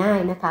โดยง่าย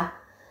นะคะ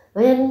เพรา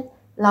ะฉะนั้น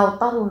เรา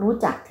ต้องรู้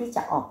จักที่จ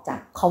ะออกจาก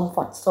คอมฟ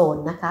อร์ตโซน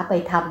นะคะไป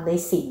ทำใน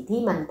สิ่งที่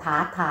มันท้า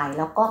ทาย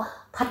แล้วก็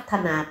พัฒ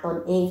นาตน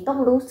เองต้อง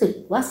รู้สึก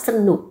ว่าส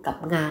นุกกับ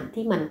งาน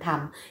ที่มันท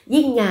ำ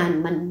ยิ่งงาน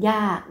มันย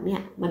ากเนี่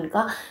ยมัน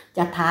ก็จ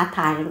ะท้าท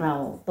ายเรา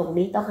ตรง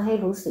นี้ต้องให้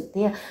รู้สึก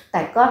ที่แ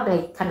ต่ก็ใน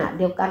ขณะ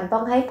เดียวกันต้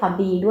องให้พอ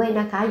ดีด้วย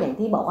นะคะอย่าง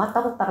ที่บอกว่า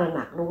ต้องตระห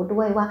นักรู้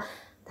ด้วยว่า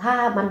ถ้า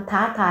มันท้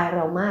าทายเร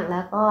ามากแ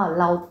ล้วก็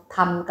เราท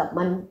ำกับ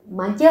มัน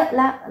มาเยอะแ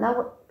ล้ว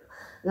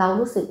เรา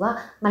รู้สึกว่า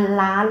มัน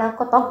ล้าแล้ว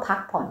ก็ต้องพัก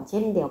ผ่อนเช่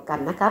นเดียวกัน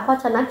นะคะเพราะ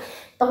ฉะนั้น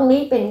ตรง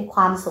นี้เป็นค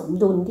วามสม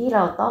ดุลที่เร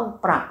าต้อง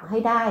ปรับให้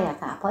ได้อะ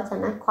ค่ะเพราะฉะ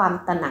นั้นความ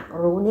ตระหนัก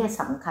รู้เนี่ย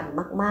สำคัญ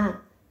มาก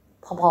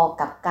ๆพอๆ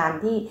กับการ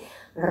ที่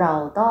เรา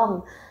ต้อง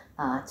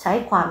ใช้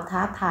ความท้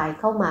าทาย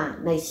เข้ามา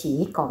ในชี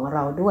วิตของเร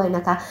าด้วยน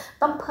ะคะ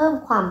ต้องเพิ่ม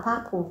ความภา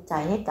คภูมิใจ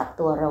ให้กับ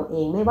ตัวเราเอ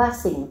งไม่ว่า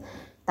สิ่ง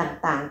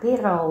ต่างๆที่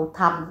เรา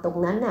ทำตรง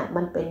นั้นน่ะ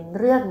มันเป็น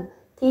เรื่อง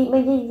ที่ไ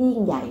ม่ได้ยิ่ง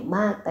ใหญ่ม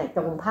ากแต่จ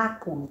งภาค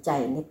ภูมิใจ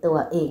ในตัว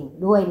เอง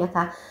ด้วยนะค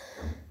ะ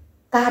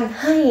การ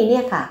ให้เนี่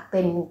ยค่ะเ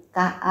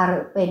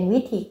ป็น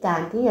วิธีกา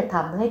รที่จะท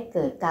ำให้เ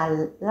กิดการ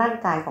ร่าง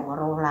กายของเ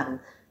ราหลั่ง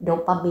โด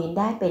ปามีน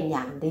ได้เป็นอ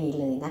ย่างดี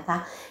เลยนะคะ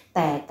แ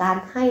ต่การ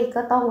ให้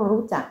ก็ต้อง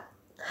รู้จัก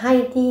ให้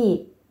ที่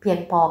เพียง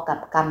พอกับ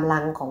กำลั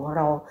งของเร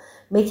า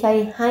ไม่ใช่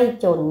ให้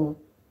จน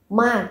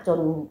มากจน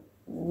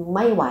ไ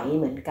ม่ไหว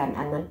เหมือนกัน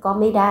อันนั้นก็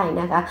ไม่ได้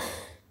นะคะ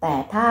แต่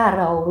ถ้า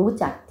เรารู้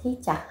จักที่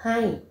จะให้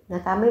น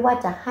ะคะไม่ว่า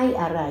จะให้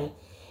อะไร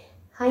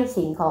ให้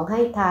สิ่งของให้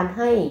ทานใ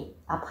ห้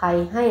อภัย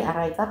ให้อะไ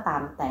รก็ตา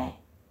มแต่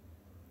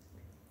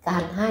กา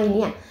รให้เ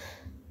นี่ย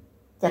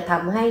จะท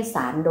ำให้ส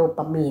ารโดป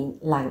ามีน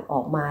หลั่งอ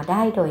อกมาไ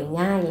ด้โดย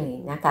ง่ายเลย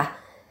นะคะ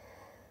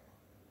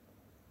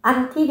อัน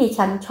ที่ดิ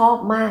ฉันชอบ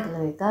มากเล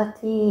ยก็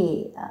ที่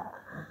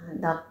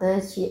ดร.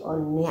ชิออ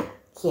นเนี่ย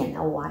เขียนเ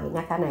อาไว้น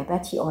ะคะนายแพ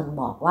ทย์ชิออน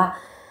บอกว่า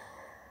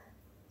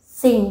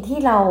สิ่งที่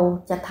เรา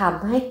จะท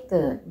ำให้เ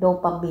กิดโด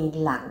ปามีน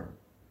หลั่ง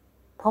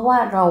เพราะว่า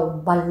เรา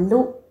บรร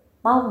ลุ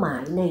เป้าหมา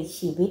ยใน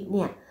ชีวิตเ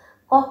นี่ย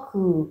ก็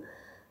คือ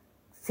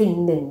สิ่ง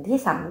หนึ่งที่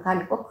สำคัญ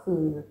ก็คื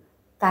อ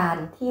การ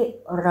ที่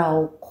เรา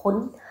ค้น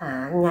หา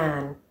งา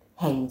น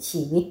แห่ง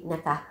ชีวิตน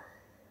ะคะ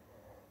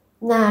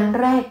งาน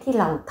แรกที่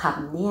เราท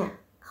ำเนี่ย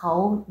เขา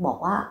บอก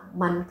ว่า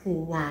มันคือ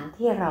งาน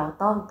ที่เรา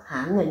ต้องหา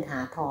เงินหา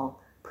ทอง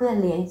เพื่อ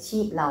เลี้ยงชี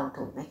พเรา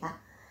ถูกไหมคะ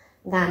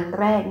งาน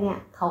แรกเนี่ย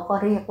เขาก็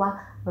เรียกว่า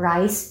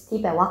rice ที่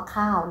แปลว่า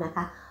ข้าวนะค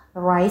ะ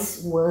rice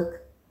work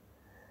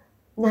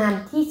งาน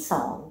ที่ส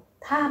อง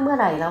ถ้าเมื่อ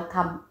ไหร่เราท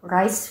ำ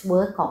rice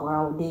work ของเร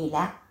าดีแ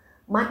ล้ว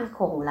มั่น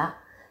คงแล้ว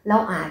เรา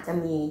อาจจะ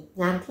มี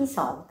งานที่ส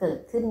องเกิด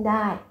ขึ้นไ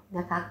ด้น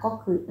ะคะก็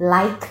คือ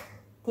like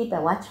ที่แปล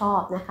ว่าชอ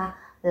บนะคะ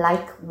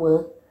like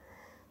work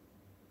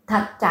ถั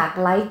ดจาก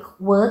like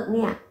work เ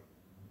นี่ย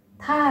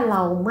ถ้าเร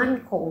ามั่น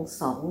คง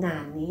สองงา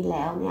นนี้แ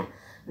ล้วเนี่ย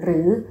หรื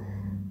อ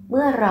เ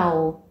มื่อเรา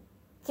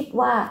คิด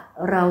ว่า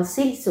เรา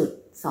สิ้นสุด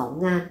สอง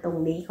งานตรง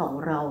นี้ของ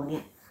เราเนี่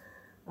ย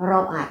เรา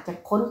อาจจะ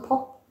ค้นพ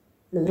บ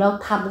หรือเรา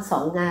ทำสอ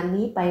งงาน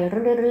นี้ไป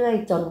เรื่อย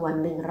ๆจนวัน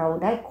หนึ่งเรา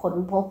ได้ค้น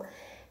พบ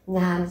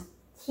งาน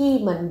ที่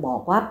มันบอ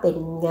กว่าเป็น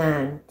งา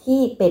น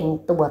ที่เป็น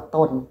ตัวต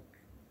น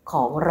ข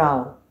องเรา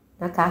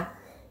นะคะ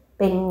เ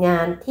เป็นงา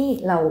นที่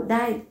เราไ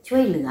ด้ช่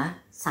วยเหลือ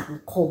สัง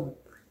คม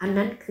อัน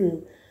นั้นคือ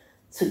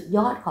สุดย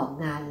อดของ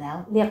งานแล้ว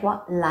เรียกว่า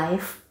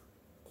life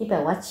ที่แปล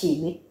ว่าชี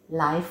วิต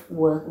life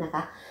work นะค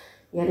ะ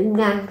อย่าลืม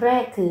งานแร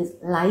กคือ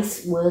life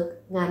work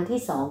งานที่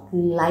สองคื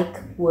อ like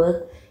work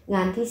ง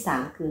านที่สา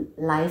มคือ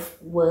life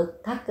work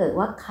ถ้าเกิด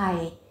ว่าใคร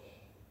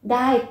ไ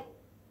ด้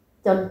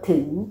จนถึ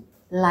ง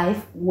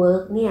life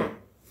work เนี่ย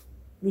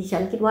ดิฉั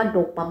นคิดว่าโด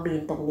ปามี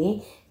นตรงนี้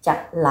จะ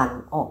หลั่ง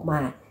ออกมา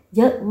เ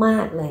ยอะมา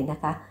กเลยน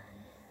ะคะ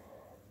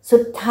สุ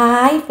ดท้า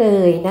ยเล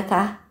ยนะค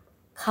ะ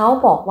เขา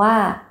บอกว่า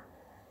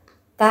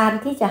การ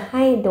ที่จะใ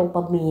ห้โดป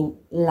ามีน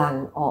หลั่ง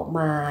ออก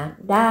มา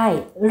ได้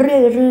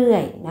เรื่อ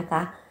ยๆนะค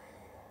ะ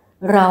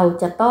เรา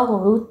จะต้อง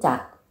รู้จัก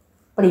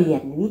เปลี่ย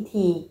นวิ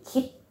ธีคิ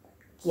ด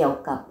เกี่ยว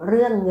กับเ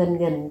รื่องเ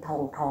งินท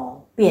อง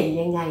เปลี่ยน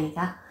ยังไงค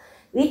ะ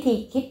วิธี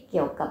คิดเ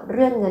กี่ยวกับเ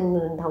รื่องเ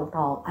งินท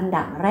องอัน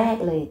ดับแรก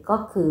เลยก็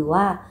คือ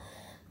ว่า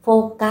โฟ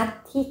กัส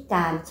ที่ก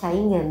ารใช้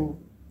เงิน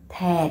แท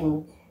น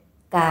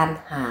การ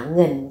หาเ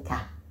งินค่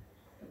ะ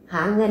ห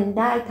าเงิน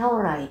ได้เท่า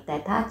ไหร่แต่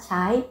ถ้าใ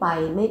ช้ไป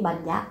ไม่บรร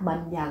ยะบร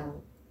รยัง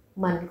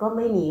มันก็ไ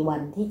ม่มีวั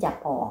นที่จะ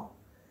พอ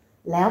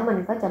แล้วมัน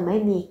ก็จะไม่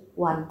มี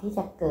วันที่จ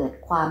ะเกิด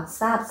ความ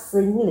ซาบ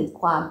ซึ้งหรือ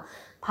ความ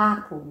ภาค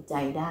ภูมิใจ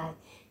ได้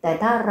แต่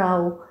ถ้าเรา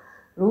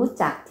รู้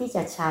จักที่จ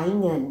ะใช้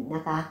เงินน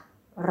ะคะ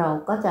เรา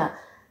ก็จะ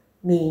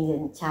มีเงิ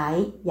นใช้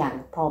อย่าง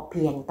พอเ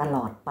พียงตล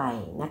อดไป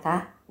นะคะ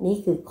นี่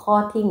คือข้อ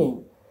ที่หนึ่ง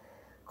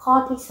ข้อ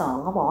ที่สอง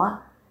เขาบอกว่า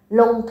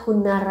ลงทุน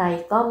อะไร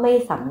ก็ไม่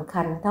สำ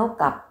คัญเท่า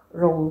กับ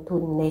ลงทุ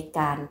นใน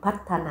การพั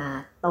ฒนา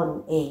ตน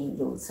เองอ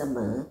ยู่เสม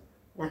อ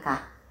นะคะ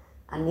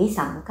อันนี้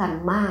สำคัญ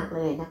มากเ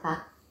ลยนะคะ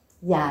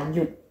อย่าห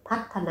ยุดพั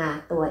ฒนา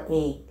ตัวเอ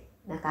ง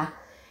นะคะ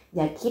อ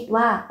ย่าคิด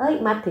ว่า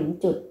มาถึง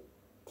จุด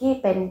ที่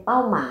เป็นเป้า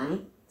หมาย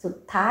สุด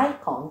ท้าย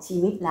ของชี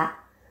วิตละ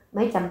ไ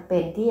ม่จำเป็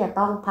นที่จะ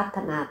ต้องพัฒ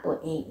นาตัว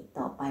เองอีก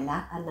ต่อไปละ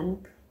อันนั้น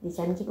ดิ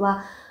ฉันคิดว่า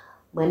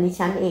เหมือนดิ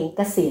ฉันเองเก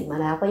ษียณมา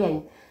แล้วก็ยัง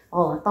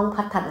ต้อง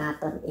พัฒนา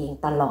ตนเอง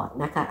ตลอด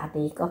นะคะอัน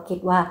นี้ก็คิ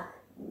ดว่า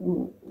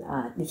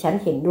ดิฉัน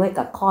เห็นด้วย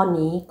กับข้อ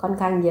นี้ค่อน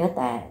ข้างเยอะแ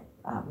ต่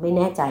ไม่แ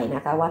น่ใจน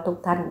ะคะว่าทุก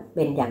ท่านเ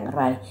ป็นอย่างไ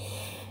ร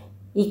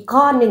อีก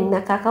ข้อหนึ่งน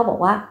ะคะเขาบอก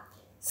ว่า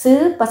ซื้อ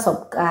ประสบ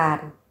การ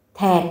ณ์แ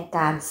ทนก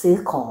ารซื้อ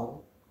ของ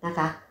นะค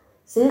ะ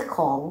ซื้อข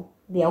อง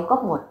เดี๋ยวก็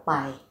หมดไป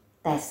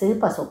แต่ซื้อ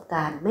ประสบก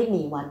ารณ์ไม่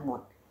มีวันหม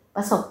ดป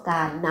ระสบก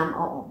ารณ์นำเอ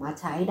าออกมา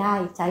ใช้ได้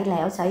ใช้แ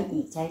ล้วใช้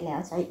อีกใช้แล้ว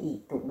ใช้อีก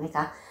ถูกไหมค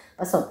ะ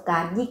ประสบกา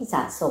รณ์ยิ่งส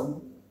ะสม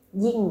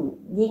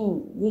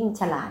ยิ่ง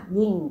ฉลาด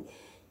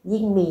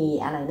ยิ่งมี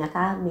อะไรนะค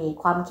ะมี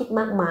ความคิด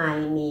มากมาย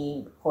มี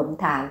หน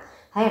ทาง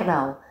ให้เรา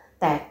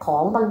แต่ขอ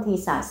งบางที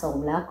สะสม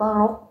แล้วก็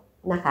รก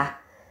นะคะ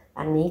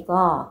อันนี้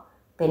ก็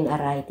เป็นอะ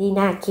ไรที่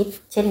น่าคิด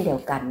เช่นเดียว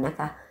กันนะค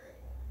ะ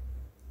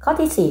ข้อ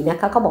ที่4นะ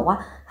คะเขาบอกว่า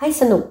ให้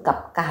สนุกกับ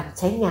การ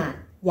ใช้งาน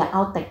อย่าเอ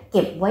าแต่เ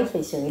ก็บไว้เ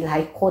ฉยๆหลา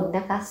ยคนน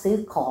ะคะซื้อ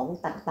ของ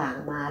ต่าง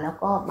ๆมาแล้ว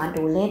ก็มา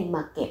ดูเล่นม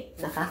าเก็บ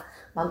นะคะ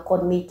บางคน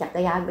มีจัก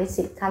รยานไป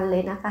10 คันเล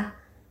ยนะคะ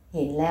เ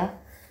ห็นแล้ว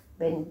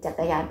เป็นจัก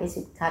รยานไป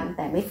10 คันแ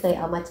ต่ไม่เคย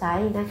เอามาใช้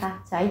นะคะ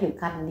ใช้อยู่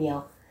คันเดียว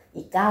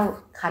อีก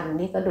9 คัน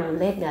นี่ก็ดู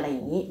เล่นอะไรอ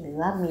ย่างนี้หรือ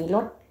ว่ามีร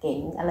ถเก๋ง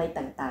อะไร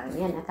ต่างๆเ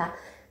นี่ยนะคะ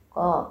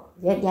ก็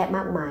เยอะแยะม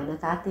ากมายนะ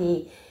คะที่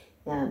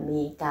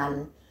มีการ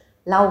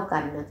เล่ากั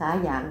นนะคะ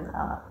อย่าง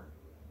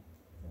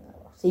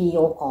CEO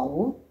ของ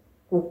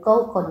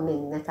Google คนหนึ่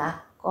งนะคะ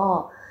ก็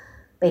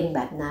เป็นแบ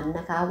บนั้น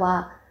นะคะว่า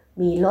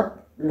มีรถ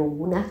หรู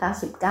นะคะ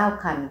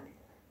19 คัน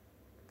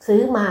ซื้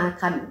อมา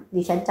คัน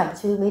ดิฉันจำ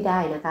ชื่อไม่ได้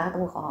นะคะต้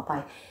องขออภั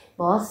ยบ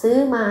อกซื้อ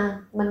มา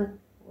มัน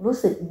รู้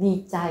สึกดี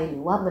ใจหรื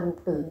อว่ามัน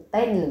ตื่นเ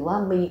ต้นหรือว่า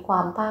มีคว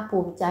ามภาคภู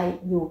มิใจ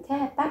อยู่แค่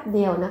แป๊บเ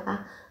ดียวนะคะ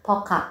พอ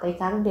ขับไป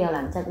ครั้งเดียวห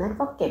ลังจากนั้น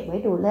ก็เก็บไว้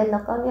ดูเล่นแล้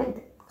วก็เนี่ย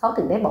เขา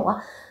ถึงได้บอกว่า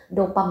โด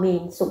ปามี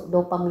นสุขโด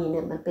ปามีนเ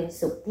นี่ยมันเป็น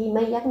สุขที่ไ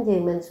ม่ยั่งยื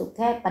นมันสุขแ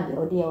ค่ประเดี๋ย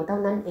วเดียวเท่า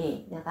นั้นเอง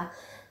นะคะ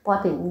พอ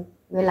ถึง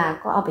เวลา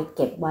ก็เอาไปเ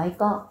ก็บไว้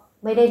ก็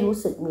ไม่ได้รู้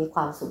สึกมีคว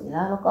ามสุข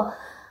แล้วก็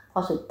พอ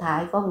สุดท้าย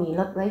ก็มี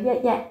รถไว้เยอะ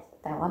แยะ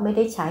แต่ว่าไม่ไ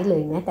ด้ใช้เล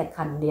ยแม้แต่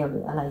คันเดียวห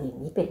รืออะไรอย่าง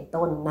นี้เป็น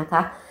ต้นนะค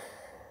ะ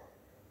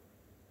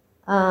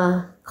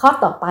ข้อ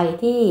ต่อไป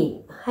ที่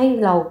ให้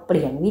เราเป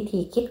ลี่ยนวิธี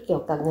คิดเกี่ย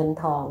วกับเงิน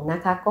ทองนะ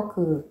คะก็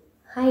คือ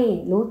ให้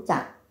รู้จั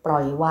กปล่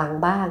อยวาง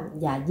บ้าง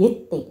อย่ายึด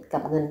ติดกั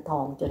บเงินทอ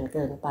งจนเ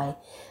กินไป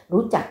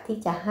รู้จักที่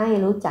จะให้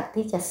รู้จัก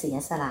ที่จะเสีย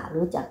สละ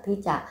รู้จักที่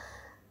จะ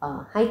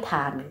ให้ท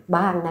าน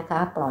บ้างนะคะ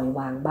ปล่อย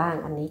วางบ้าง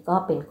อันนี้ก็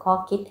เป็นข้อ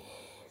คิ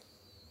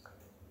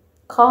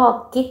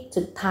ด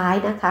สุดท้าย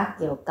นะคะ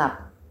เกี่ยวกับ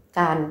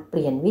การเป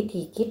ลี่ยนวิ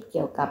ธีคิดเ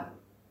กี่ยวกับ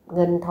เ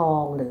งินทอ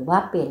งหรือว่า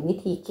เปลี่ยนวิ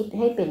ธีคิดใ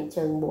ห้เป็นเ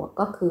ชิงบวก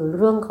ก็คือเ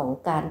รื่องของ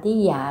การที่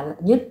อย่า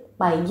ยึ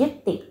ด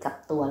ติดกับ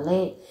ตัวเล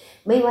ข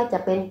ไม่ว่าจะ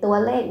เป็นตัว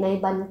เลขใน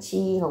บัญ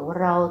ชีของ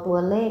เราตัว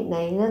เลขใน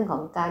เรื่องขอ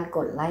งการก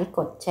ดไลค์ก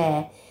ดแช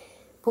ร์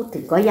พูดถึ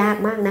งก็ยาก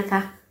มากนะค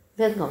ะเ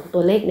รื่องของตั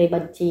วเลขในบั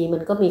ญชีมั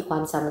นก็มีควา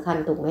มสำคัญ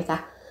ถูกไหมคะ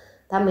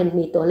ถ้ามัน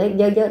มีตัวเลข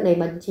เยอะๆใน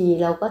บัญชี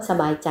เราก็ส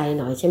บายใจ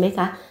หน่อยใช่ไหมค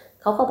ะ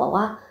เขาก็บอก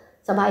ว่า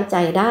สบายใจ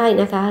ได้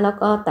นะคะแล้ว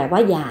ก็แต่ว่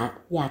าอ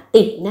ย่า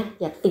ติดนะ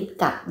อย่าติด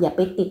กับอย่าไป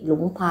ติดหลุ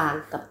มพราง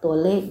กับตัว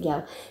เลขอย่า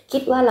คิ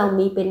ดว่าเรา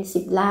มีเป็น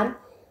10 ล้าน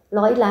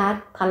100 ล้าน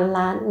1,000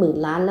 ล้าน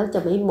10,000 ล้านแล้วจะ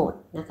ไม่หมด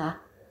นะคะ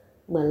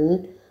เหมือน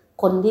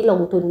คนที่ล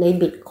งทุนใน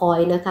บิตคอย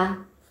น์นะคะ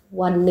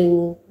วันหนึ่ง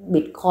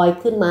บิตคอยน์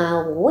ขึ้นมา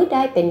โอ้ยไ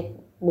ด้เป็น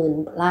หมื่น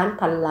ล้าน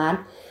พันล้าน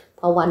พ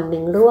อวันห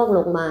นึ่งร่วงล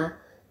งมา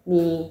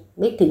มี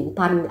ไม่ถึง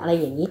พันอะไร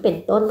อย่างนี้เป็น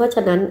ต้นเพราะฉ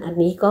ะนั้นอัน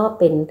นี้ก็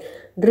เป็น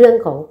เรื่อง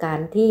ของการ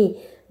ที่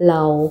เร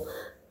า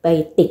ไป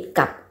ติด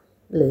กับ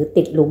หรือ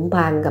ติดหลุมพ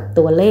รางกับ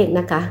ตัวเลข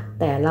นะคะ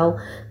แต่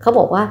เขาบ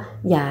อกว่า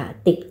อย่า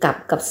ติด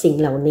กับสิ่ง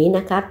เหล่านี้น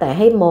ะคะแต่ใ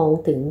ห้มอง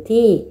ถึง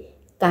ที่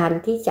การ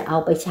ที่จะเอา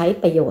ไปใช้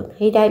ประโยชน์ใ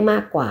ห้ได้มา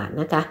กกว่า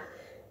นะคะ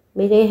ไ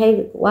ม่ได้ให้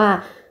ว่า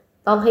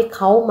ต้องให้เ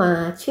ขามา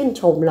ชื่น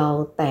ชมเรา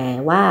แต่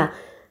ว่า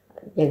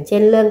อย่างเช่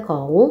นเรื่องข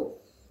อง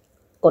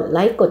กดไล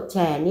ค์กดแช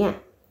ร์เนี่ย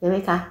ใช่ไหม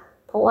คะ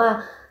เพราะ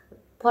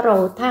ถ้า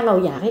เรา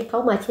อยากให้เขา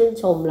มาชื่น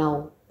ชมเรา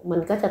มั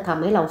นก็จะท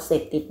ำให้เราเส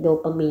พติดโด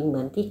ปามีนเหมื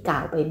อนที่กล่า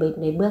วไป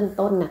ในเบื้อง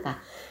ต้นนะคะ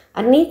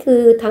อันนี้คื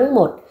อทั้งหม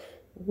ด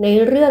ใน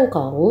เรื่องข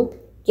อง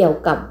เกี่ยว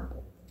กับ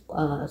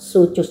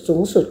สู่จุดสู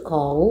งสุดข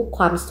องค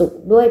วามสุข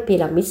ด้วยพี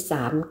ระมิด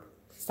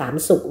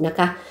3สุขนะค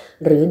ะ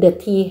หรือ The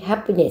T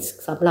Happiness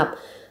สำหรับ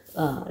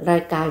รา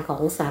ยการขอ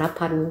งสาร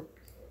พัน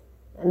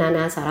นาน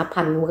าสาร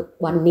พัน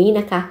วันนี้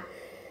นะคะ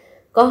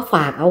ก็ฝ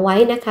ากเอาไว้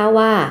นะคะ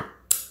ว่า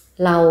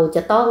เราจ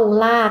ะต้อง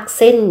ลาก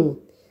เส้น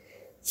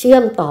เชื่อ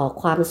มต่อ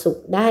ความสุข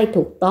ได้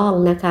ถูกต้อง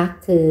นะคะ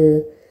คือ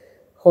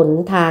หน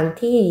ทาง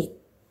ที่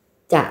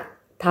จะ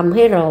ทำใ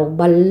ห้เรา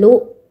บรรลุ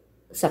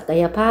ศัก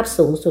ยภาพ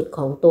สูงสุดข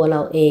องตัวเร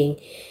าเอง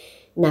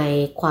ใน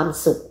ความ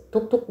สุข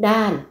ทุกๆด้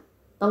าน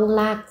ต้อง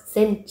ลากเ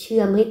ส้นเชื่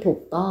อมให้ถูก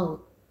ต้อง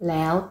แ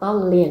ล้วต้อง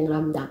เรียงล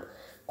ำดับ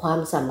ความ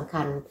สำ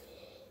คัญ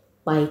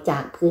ไปจา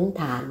กพื้น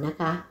ฐานนะ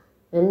คะ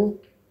นั้น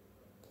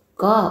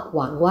ก็ห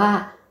วังว่า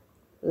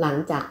หลัง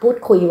จากพูด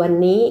คุยวัน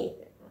นี้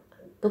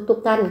ทุก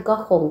ท่านก็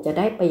คงจะไ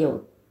ด้ประโยช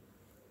น์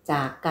จ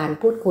ากการ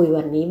พูดคุย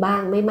วันนี้บ้า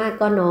งไม่มาก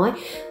ก็น้อย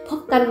พบ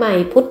กันใหม่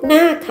พุธห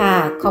น้าค่ะ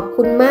ขอบ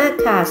คุณมาก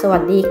ค่ะสวั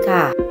สดีค่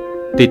ะ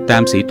ติดตา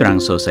มสีตรัง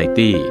โซไซ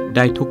ตี้ไ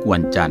ด้ทุกวั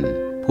นจันทร์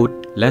พุธ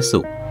และ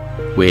ศุกร์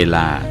เวล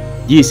า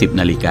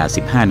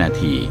 20:15 นา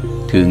ที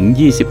ถึง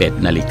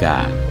 21:00 น.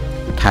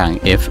ทาง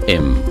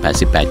FM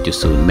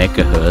 88.0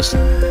 MHz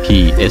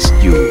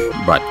PSU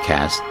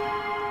Broadcast